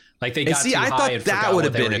guess. Like, they got too high and forgot what they were here for. I thought that would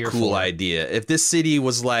have been a cool idea if this city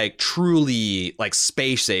was like truly like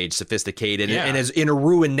space age sophisticated and is in a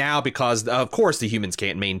ruin now because of course the humans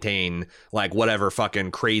can't maintain like whatever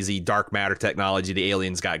fucking crazy dark matter technology the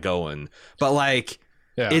aliens got going. But like,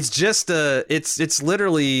 it's just it's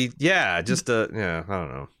literally I don't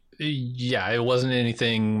know. Yeah, it wasn't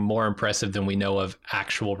anything more impressive than we know of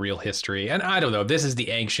actual real history. And I don't know, this is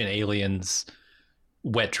the ancient aliens'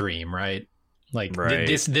 wet dream, right? Like,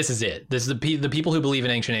 this is it. This is the people who believe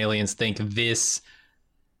in ancient aliens think this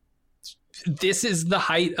is the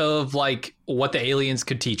height of like what the aliens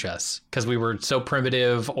could teach us because we were so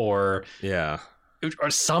primitive or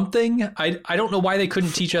something. I don't know why they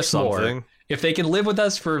couldn't teach us more. If they can live with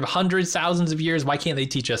us for hundreds, thousands of years, why can't they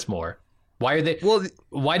teach us more? Why are they? Well,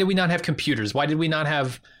 why do we not have computers? Why did we not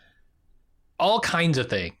have all kinds of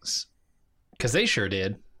things? Because they sure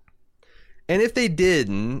did. And if they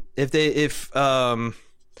didn't, so at the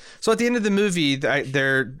end of the movie,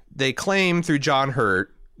 they claim through John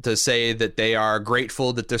Hurt to say that they are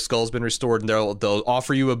grateful that their skull's been restored and they'll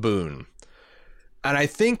offer you a boon. And I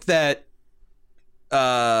think that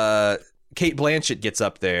Cate Blanchett gets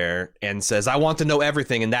up there and says, "I want to know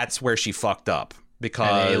everything," and that's where she fucked up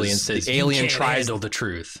because the alien says, "You can't handle the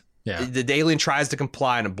truth." Yeah, the alien tries to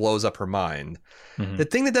comply and it blows up her mind. Mm-hmm. The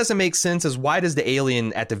thing that doesn't make sense is why does the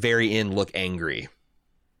alien at the very end look angry?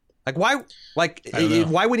 Like, why? Like,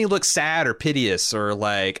 why wouldn't he look sad or piteous or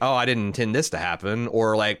like, oh, I didn't intend this to happen,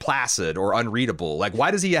 or like placid or unreadable? Like,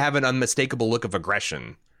 why does he have an unmistakable look of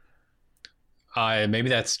aggression? Maybe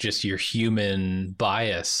that's just your human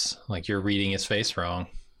bias. Like, you're reading his face wrong.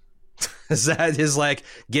 Is that his like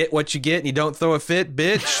get what you get and you don't throw a fit,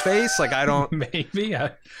 bitch face? Like, I don't. Maybe you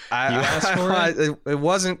asked for it. It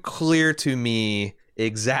wasn't clear to me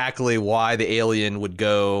exactly why the alien would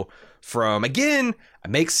go from, again, it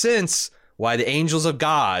makes sense why the angels of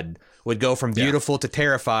God would go from beautiful to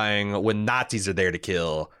terrifying when Nazis are there to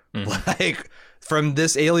kill. Like, from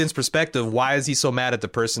this alien's perspective, why is he so mad at the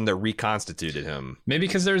person that reconstituted him? Maybe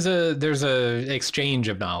because there's a exchange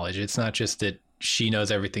of knowledge. It's not just that she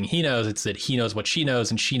knows everything he knows. It's that he knows what she knows,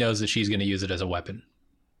 and she knows that she's going to use it as a weapon.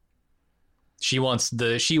 She wants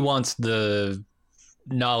the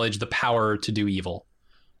knowledge, the power to do evil,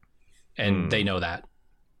 and they know that.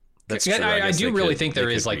 That's true. I do really think there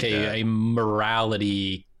is like a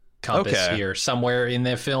morality compass here somewhere in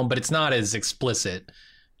the film, but it's not as explicit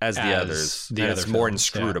as the others. It's more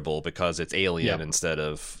inscrutable because it's alien instead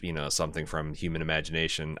of, something from human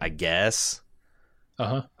imagination, I guess.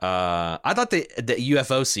 I thought the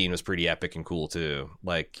UFO scene was pretty epic and cool too.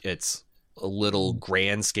 Like, it's a little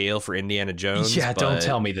grand scale for Indiana Jones. Yeah, don't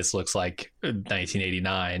tell me this looks like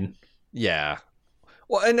 1989. Yeah.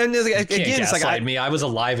 Well, and then again, it's like I was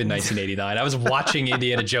alive in 1989. I was watching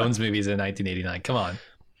Indiana Jones movies in 1989. Come on.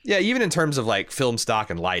 Yeah, even in terms of like film stock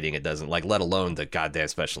and lighting, it doesn't, like, let alone the goddamn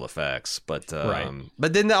special effects. But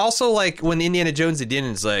but then also, like, when Indiana Jones did,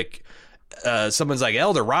 it's like someone's like,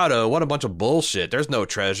 El Dorado, what a bunch of bullshit. There's no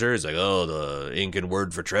treasure. It's like, oh, the Incan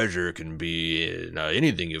word for treasure can be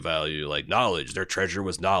anything you value, like knowledge. Their treasure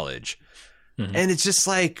was knowledge. And it's just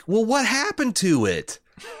like, well, what happened to it?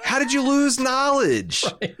 How did you lose knowledge?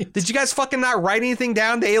 Right. Did you guys fucking not write anything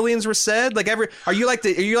down? The aliens were said. Like, are you like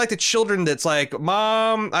the children that's like,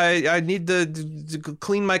 Mom, I need to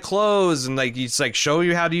clean my clothes, and like it's like show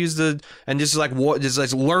you how to use and just like what, just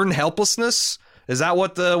like learn helplessness. Is that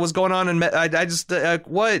what was going on? And I just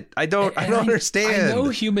what I don't understand. I know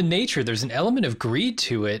human nature. There's an element of greed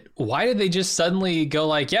to it. Why did they just suddenly go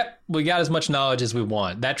like, yep, we got as much knowledge as we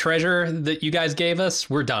want. That treasure that you guys gave us,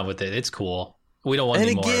 we're done with it. It's cool. We don't want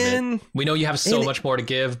any more of it. We know you have so much more to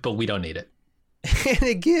give, but we don't need it. And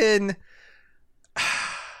again,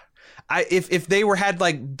 if they had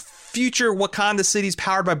like future Wakanda cities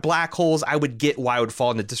powered by black holes, I would get why it would fall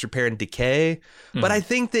into disrepair and decay. But I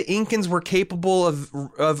think the Incans were capable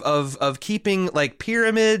of keeping like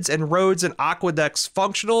pyramids and roads and aqueducts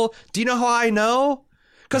functional. Do you know how I know?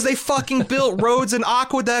 Because they fucking built roads and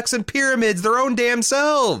aqueducts and pyramids their own damn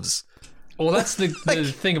selves. Well, that's the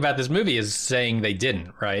thing about this movie is saying they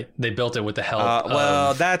didn't, right? They built it with the help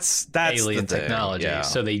of that's alien technology. Yeah.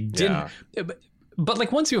 So they didn't. Yeah. But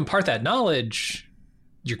like once you impart that knowledge,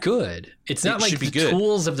 you're good. It's not like the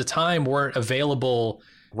tools of the time weren't available.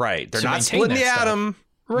 Right. They're not splitting the atom.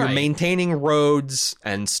 Right. You're maintaining roads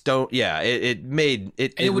and stone. Yeah, it made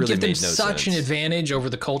it. And it would really give them such an advantage over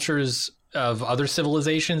the cultures of other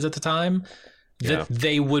civilizations at the time that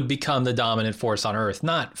they would become the dominant force on Earth,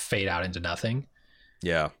 not fade out into nothing.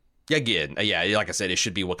 Yeah. Again, like I said, it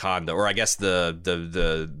should be Wakanda, or I guess the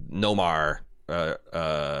Namor. They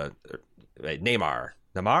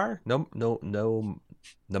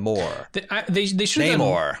should have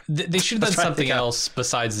done, they should have done something else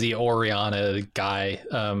besides the Oriana guy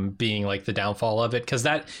being like the downfall of it, because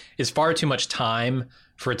that is far too mumuch time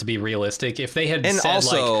for it to be realistic. If they had said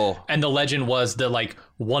also, and the legend was that like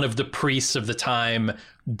one of the priests of the time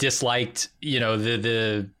disliked,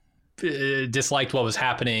 disliked what was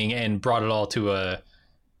happening and brought it all to a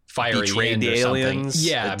fiery end or aliens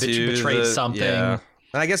something. Yeah, betrayed something. Yeah.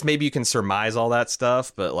 And I guess maybe you can surmise all that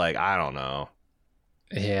stuff, but like I don't know.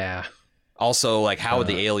 Yeah. Also, like, how would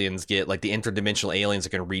the aliens get, like, the interdimensional aliens that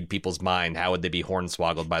can read people's mind? How would they be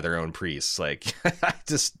hornswoggled by their own priests? Like,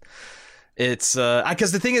 it's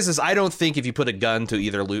because the thing is I don't think if you put a gun to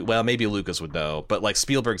either maybe Lucas would know, but like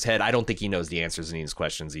Spielberg's head, I don't think he knows the answers to these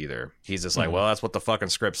questions either. He's just like, well, that's what the fucking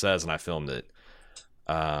script says, and I filmed it.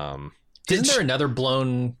 Isn't there another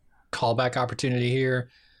blown callback opportunity here?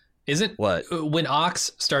 Isn't what when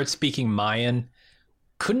Ox starts speaking Mayan?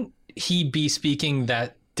 Couldn't he be speaking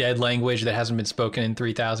that dead language that hasn't been spoken in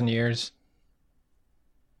 3,000 years?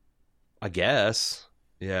 I guess.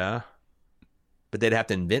 Yeah. But they'd have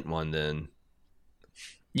to invent one then.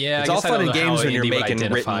 Yeah, it's all fun and games when you're making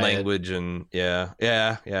written language and yeah,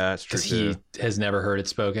 it's true. Because he has never heard it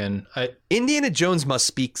spoken. Indiana Jones must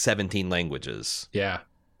speak 17 languages. Yeah.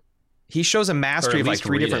 He shows a mastery of like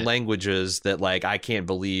 3 different languages that like I can't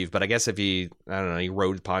believe, but I guess if he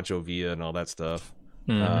rode Pancho Villa and all that stuff.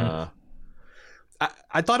 Mm-hmm.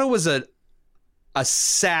 I thought it was a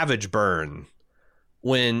savage burn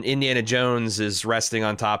when Indiana Jones is resting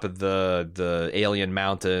on top of the alien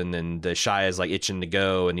mountain and the Shia is like itching to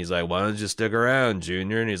go and he's like, why don't you stick around,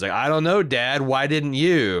 Junior? And he's like, I don't know, Dad, why didn't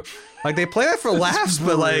you? Like they play that for laughs,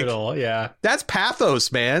 but like that's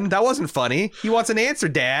pathos, man. That wasn't funny. He wants an answer,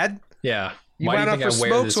 Dad. Yeah. You went out for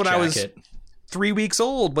smokes when I was 3 weeks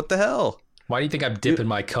old. What the hell? Why do you think I'm dipping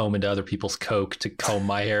my comb into other people's coke to comb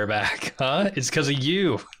my hair back? Huh? It's because of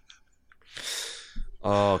you.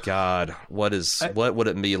 Oh God, what would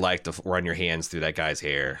it be like to run your hands through that guy's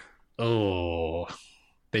hair? Oh,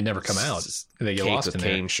 they never come out. They get Caked lost with in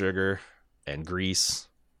cane there. sugar and grease.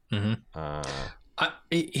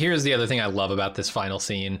 Here's the other thing I love about this final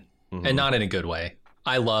scene, and not in a good way.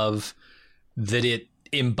 I love that it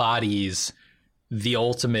embodies the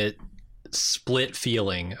ultimate split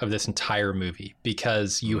feeling of this entire movie,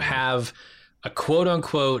 because you have a quote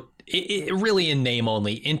unquote, it really in name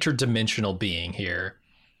only, interdimensional being here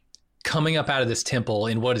coming up out of this temple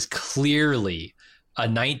in what is clearly a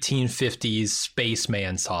 1950s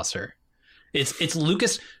spaceman saucer. It's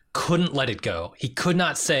Lucas couldn't let it go. He could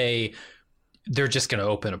not say they're just going to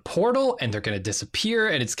open a portal and they're going to disappear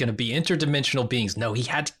and it's going to be interdimensional beings. No, he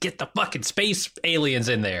had to get the fucking space aliens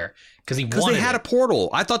in there because they had a portal.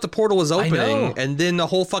 I thought the portal was opening and then the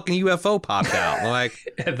whole fucking UFO popped out. Like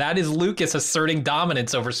that is Lucas asserting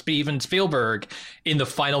dominance over Steven Spielberg in the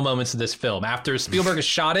final moments of this film. After Spielberg has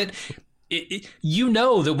shot it, you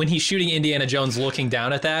know that when he's shooting Indiana Jones looking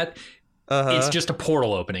down at that, it's just a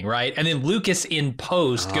portal opening, right? And then Lucas in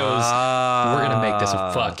post goes, we're going to make this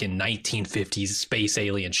a fucking 1950s space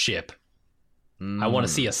alien ship. I want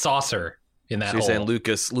to see a saucer in that hole. You're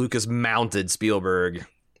saying Lucas mounted Spielberg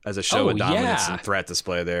as a show of dominance and threat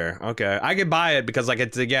display there. Okay. I could buy it because, like,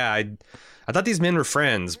 I thought these men were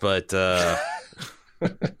friends, but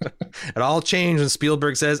it all changed when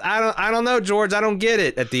Spielberg says, I don't know, George, I don't get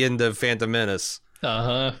it at the end of Phantom Menace.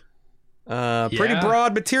 Pretty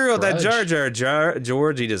broad material, that Jar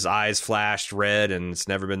George. He just eyes flashed red and it's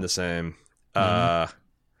never been the same.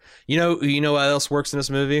 You know what else works in this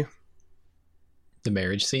movie? The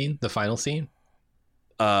marriage scene, the final scene.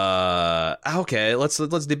 Okay, let's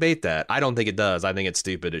debate that. I don't think it does. I think it's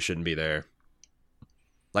stupid. It shouldn't be there.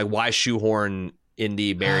 Like, why shoehorn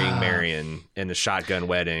Indy marrying Marion in a shotgun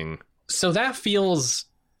wedding? So that feels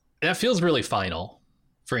really final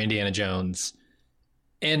for Indiana Jones.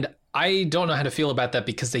 And I don't know how to feel about that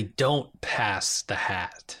because they don't pass the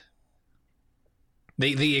hat.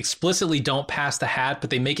 They explicitly don't pass the hat, but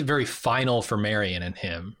they make it very final for Marion and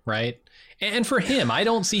him, right? And for him, I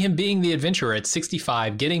don't see him being the adventurer at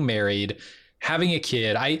 65, getting married, having a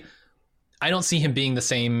kid. I don't see him being the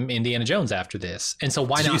same Indiana Jones after this. And so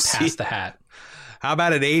why not pass the hat? How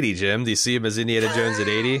about at 80, Jim? Do you see him as Indiana Jones at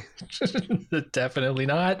 80? Definitely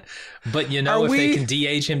not. But if they can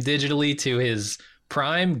de-age him digitally to his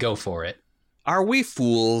prime, go for it. Are we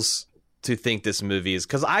fools to think this movie is,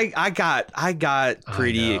 because I got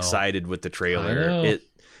pretty excited with the trailer.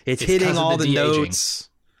 It's hitting all the notes.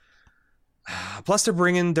 Plus they're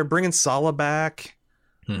bringing Sala back.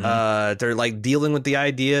 They're like dealing with the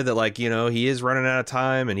idea that, like, he is running out of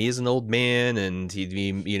time and he is an old man and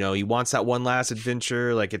he wants that one last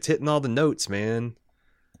adventure. Like, it's hitting all the notes, man.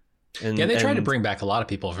 And they tried to bring back a lot of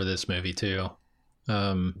people for this movie too.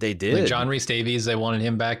 They did. Like John Rhys Davies, they wanted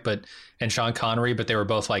him back, and Sean Connery, but they were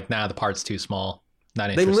both like, nah, the part's too small.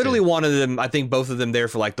 Not interested. They literally wanted them, I think both of them there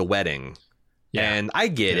for like the wedding. Yeah. And I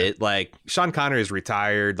get it. Like, Sean Connery is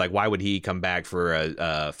retired. Like, why would he come back for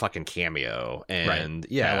a fucking cameo? And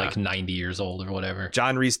At like 90 years old or whatever.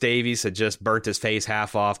 John Rhys Davies had just burnt his face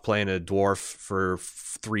half off playing a dwarf for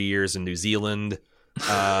 3 years in New Zealand.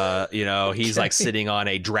 He's like sitting on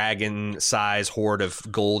a dragon-sized hoard of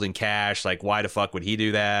gold and cash. Like, why the fuck would he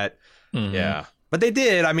do that? Yeah. But they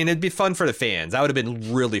did. I mean, it'd be fun for the fans. That would have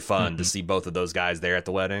been really fun to see both of those guys there at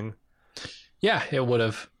the wedding. Yeah, it would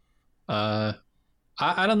have. I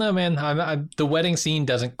don't know, man. The wedding scene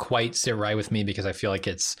doesn't quite sit right with me because I feel like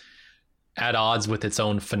it's at odds with its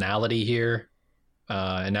own finality here.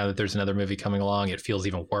 And now that there's another movie coming along, it feels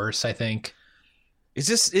even worse, I think. It's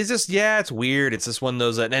just it's weird. It's just one of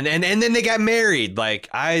those and then they got married. Like,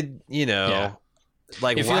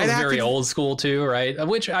 like, it feels very old school too, right?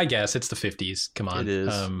 Which I guess it's the 50s. Come on. It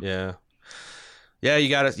is. Yeah, you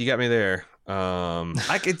got me there.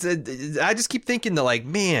 I just keep thinking that, like,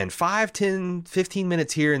 man, 5, 10, 15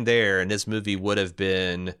 minutes here and there, and this movie would have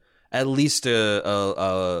been at least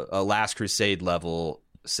a Last Crusade level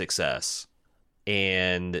success.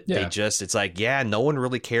 And it's like, no one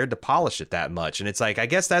really cared to polish it that much. And it's like, I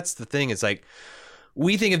guess that's the thing. It's like,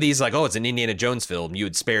 we think of these like, oh, it's an Indiana Jones film, you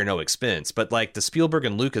would spare no expense. But like the Spielberg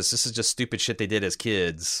and Lucas, this is just stupid shit they did as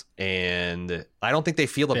kids. And I don't think they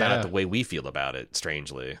feel about it the way we feel about it,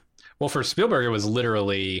 strangely. Well, for Spielberg, it was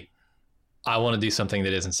literally, I want to do something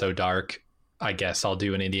that isn't so dark. I guess I'll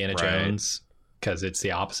do an Indiana Jones because it's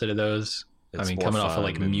the opposite of those. Coming off of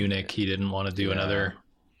like Munich, he didn't want to do another.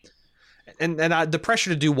 And the pressure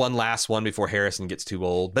to do one last one before Harrison gets too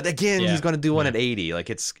old. But again, he's going to do one at 80. Like,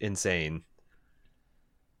 it's insane.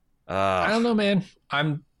 I don't know, man.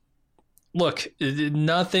 Look,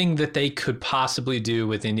 nothing that they could possibly do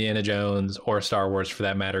with Indiana Jones or Star Wars, for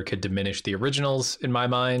that matter, could diminish the originals in my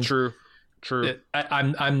mind. True.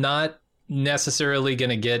 I'm not necessarily going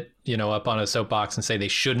to get, up on a soapbox and say they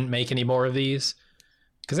shouldn't make any more of these,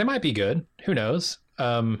 because they might be good. Who knows?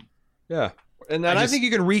 Yeah. And I think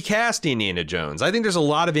you can recast Indiana Jones. I think there's a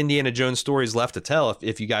lot of Indiana Jones stories left to tell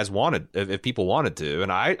if you guys wanted, if people wanted to. And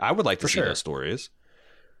I would like to see those stories.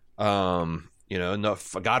 No,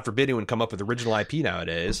 God forbid anyone come up with original IP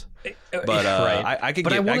nowadays. But right.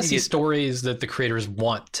 I want to see stories that the creators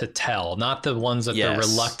want to tell, not the ones that they're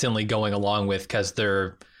reluctantly going along with because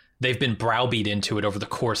they've been browbeat into it over the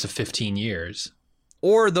course of 15 years.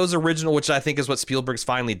 Or those original, which I think is what Spielberg's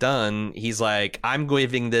finally done. He's like, I'm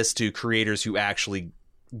giving this to creators who actually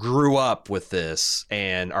grew up with this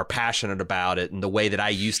and are passionate about it in the way that I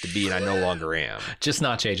used to be and I no longer am. Just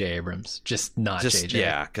not J.J. Abrams. Just not J.J.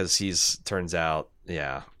 Yeah, because turns out,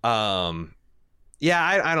 yeah. I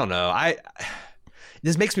don't know.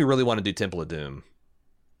 This makes me really want to do Temple of Doom.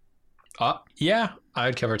 Yeah,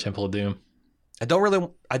 I'd cover Temple of Doom. I don't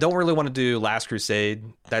really want to do Last Crusade.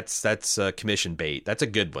 That's commission bait. That's a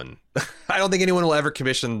good one. I don't think anyone will ever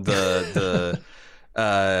commission the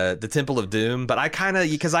Temple of Doom, but I kind of,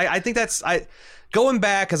 because I think going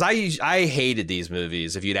back, because I hated these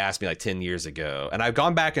movies if you'd asked me like 10 years ago, and I've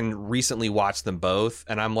gone back and recently watched them both,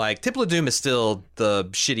 and I'm like, Temple of Doom is still the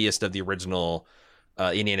shittiest of the original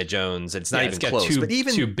Indiana Jones. It's not even close. But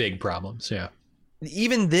even two big problems. Yeah.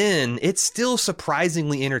 Even then, it's still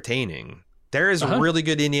surprisingly entertaining. There is really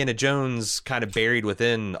good Indiana Jones kind of buried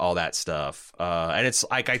within all that stuff. And it's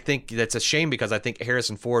like, I think that's a shame because I think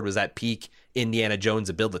Harrison Ford was at peak Indiana Jones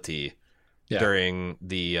ability during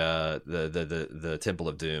the Temple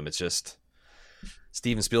of Doom. It's just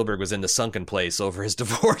Steven Spielberg was in the sunken place over his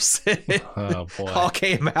divorce. Oh boy. All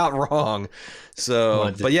came out wrong.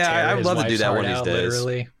 So, but yeah, I would love to do that one of these days.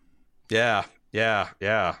 Literally. Yeah.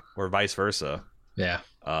 Or vice versa. Yeah.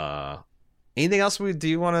 Anything else do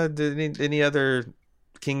you want to do? Any other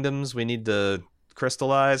kingdoms we need to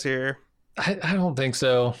crystallize here? I don't think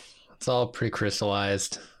so. It's all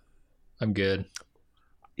pre-crystallized. I'm good.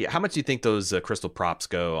 Yeah. How much do you think those crystal props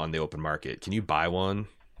go on the open market? Can you buy one?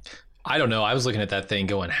 I don't know. I was looking at that thing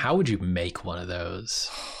going, how would you make one of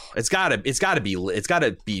those? It's gotta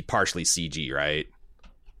be partially CG, right?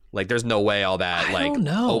 Like there's no way all that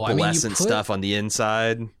opalescent stuff on the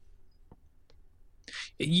inside.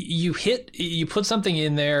 You put something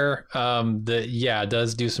in there that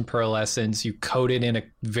does do some pearlescence. You coat it in a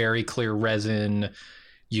very clear resin.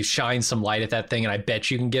 You shine some light at that thing, and I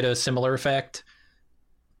bet you can get a similar effect.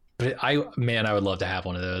 But I would love to have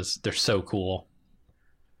one of those. They're so cool.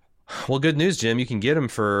 Well, good news, Jim. You can get them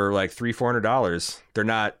for like $300-$400. They're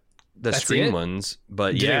not the stream ones,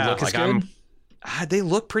 but they look as good? They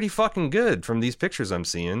look pretty fucking good from these pictures I'm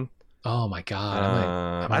seeing. Oh my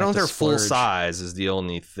god! I don't think they're full size is the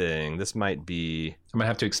only thing. This might be. I'm gonna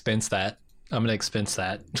have to expense that. I'm gonna expense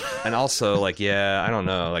that. And also, I don't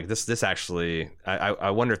know. Like this actually, I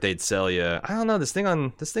wonder if they'd sell you. I don't know. This thing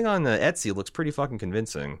on Etsy looks pretty fucking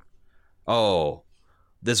convincing. Oh,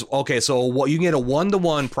 so what you can get a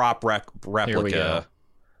 1-to-1 prop replica,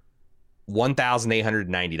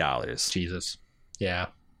 $1,890. Jesus, yeah.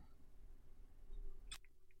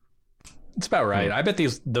 It's about right. I bet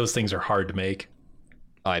those things are hard to make.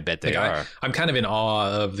 Oh, I bet they are. I'm kind of in awe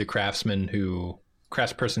of the craftsperson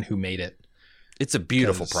who made it. It's a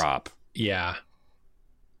beautiful prop. Yeah.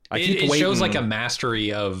 It shows like a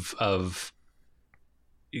mastery of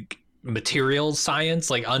materials science,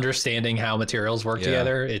 like understanding how materials work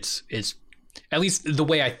together. It's at least the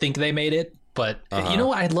way I think they made it. But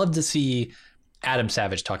I'd love to see Adam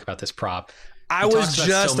Savage talk about this prop. I was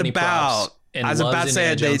about to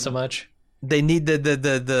say they so much. They need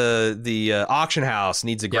the auction house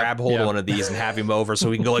needs to grab hold of one of these and have him over so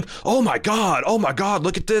we can go like, oh my god,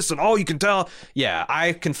 look at this, and you can tell. Yeah,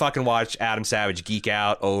 I can fucking watch Adam Savage geek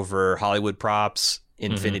out over Hollywood props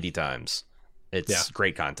infinity times. It's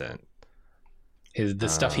great content. The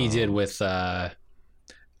stuff he did with I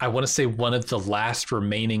want to say one of the last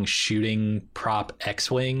remaining shooting prop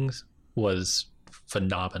X-Wings was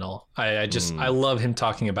phenomenal. I love him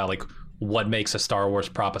talking about like what makes a Star Wars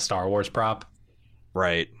prop.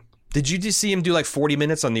 Right. Did you just see him do like 40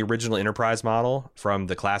 minutes on the original Enterprise model from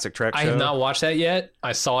the classic Trek show? I have not watched that yet.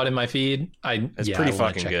 I saw it in my feed. It's pretty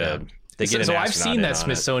fucking good. So I've seen that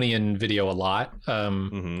Smithsonian video a lot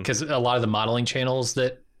because a lot of the modeling channels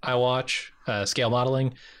that I watch, scale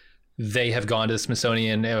modeling, they have gone to the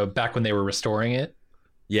Smithsonian back when they were restoring it.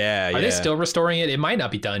 Yeah. Are they still restoring it? It might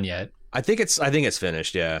not be done yet. I think it's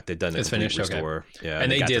finished. Yeah, they've done it. It's finished. Restore. Okay. Yeah,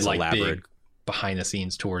 and they did like elaborate big behind the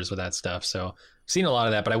scenes tours with that stuff. So I've seen a lot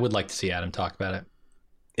of that, but I would like to see Adam talk about it.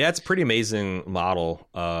 Yeah, it's a pretty amazing model.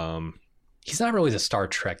 He's not really the Star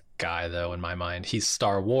Trek guy, though, in my mind. He's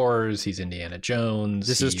Star Wars. He's Indiana Jones.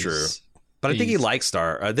 This is true. But I think he likes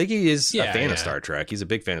I think he is a fan of Star Trek. He's a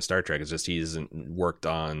big fan of Star Trek. It's just he hasn't worked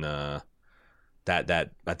on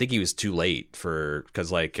that. I think he was too late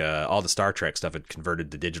because all the Star Trek stuff had converted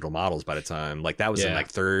to digital models by the time. Like that was in like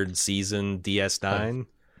third season DS9.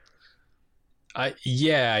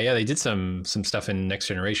 They did some stuff in Next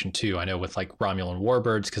Generation too. I know with like Romulan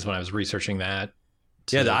Warbirds, because when I was researching that.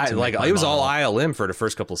 It was all ILM for the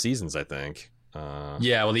first couple of seasons, I think. Well,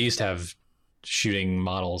 they used to have shooting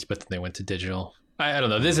models, but then they went to digital. I don't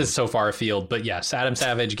know. This is so far afield, but yes, Adam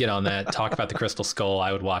Savage, get on that. Talk about the Crystal Skull.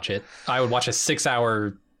 I would watch it. I would watch a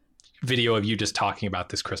 6-hour video of you just talking about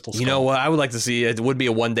this Crystal Skull. You know what? I would like to see. It would be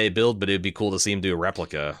a 1-day build, but it'd be cool to see him do a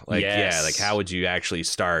replica. How would you actually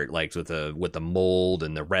start? Like with the mold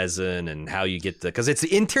and the resin and how you get because it's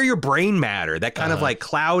the interior brain matter, that kind of like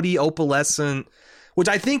cloudy, opalescent. Which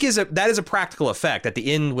I think is a practical effect. At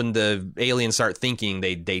the end, when the aliens start thinking,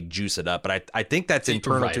 they juice it up. But I think that's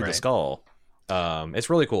internal to the skull. It's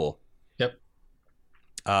really cool. Yep.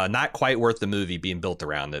 Not quite worth the movie being built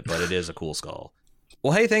around it, but it is a cool skull.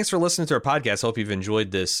 Well, hey, thanks for listening to our podcast. Hope you've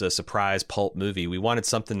enjoyed this surprise pulp movie. We wanted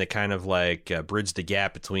something to kind of like bridge the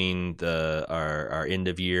gap between our end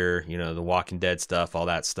of year, the Walking Dead stuff, all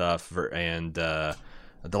that stuff, and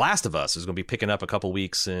The Last of Us is going to be picking up a couple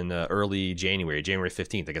weeks in early January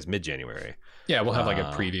 15th, I guess mid-January. Yeah, we'll have like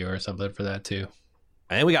a preview or something for that too.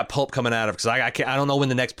 And then we got Pulp coming out of, because I don't know when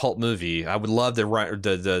the next Pulp movie. I would love to run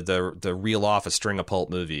the reel off a string of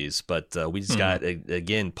Pulp movies, but we just got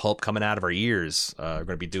again Pulp coming out of our ears. We're going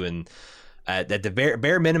to be doing at the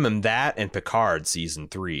bare minimum that and Picard season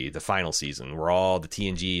 3, the final season, where all the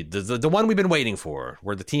TNG, the one we've been waiting for,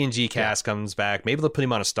 where the TNG cast comes back. Maybe they'll put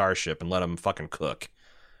him on a starship and let him fucking cook.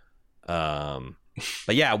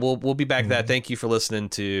 But yeah, we'll be back to that. Thank you for listening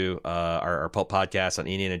to our Pulp podcast on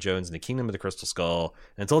Indiana Jones and the Kingdom of the Crystal Skull.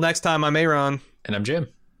 Until next time, I'm Aaron. And I'm Jim.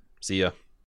 See ya.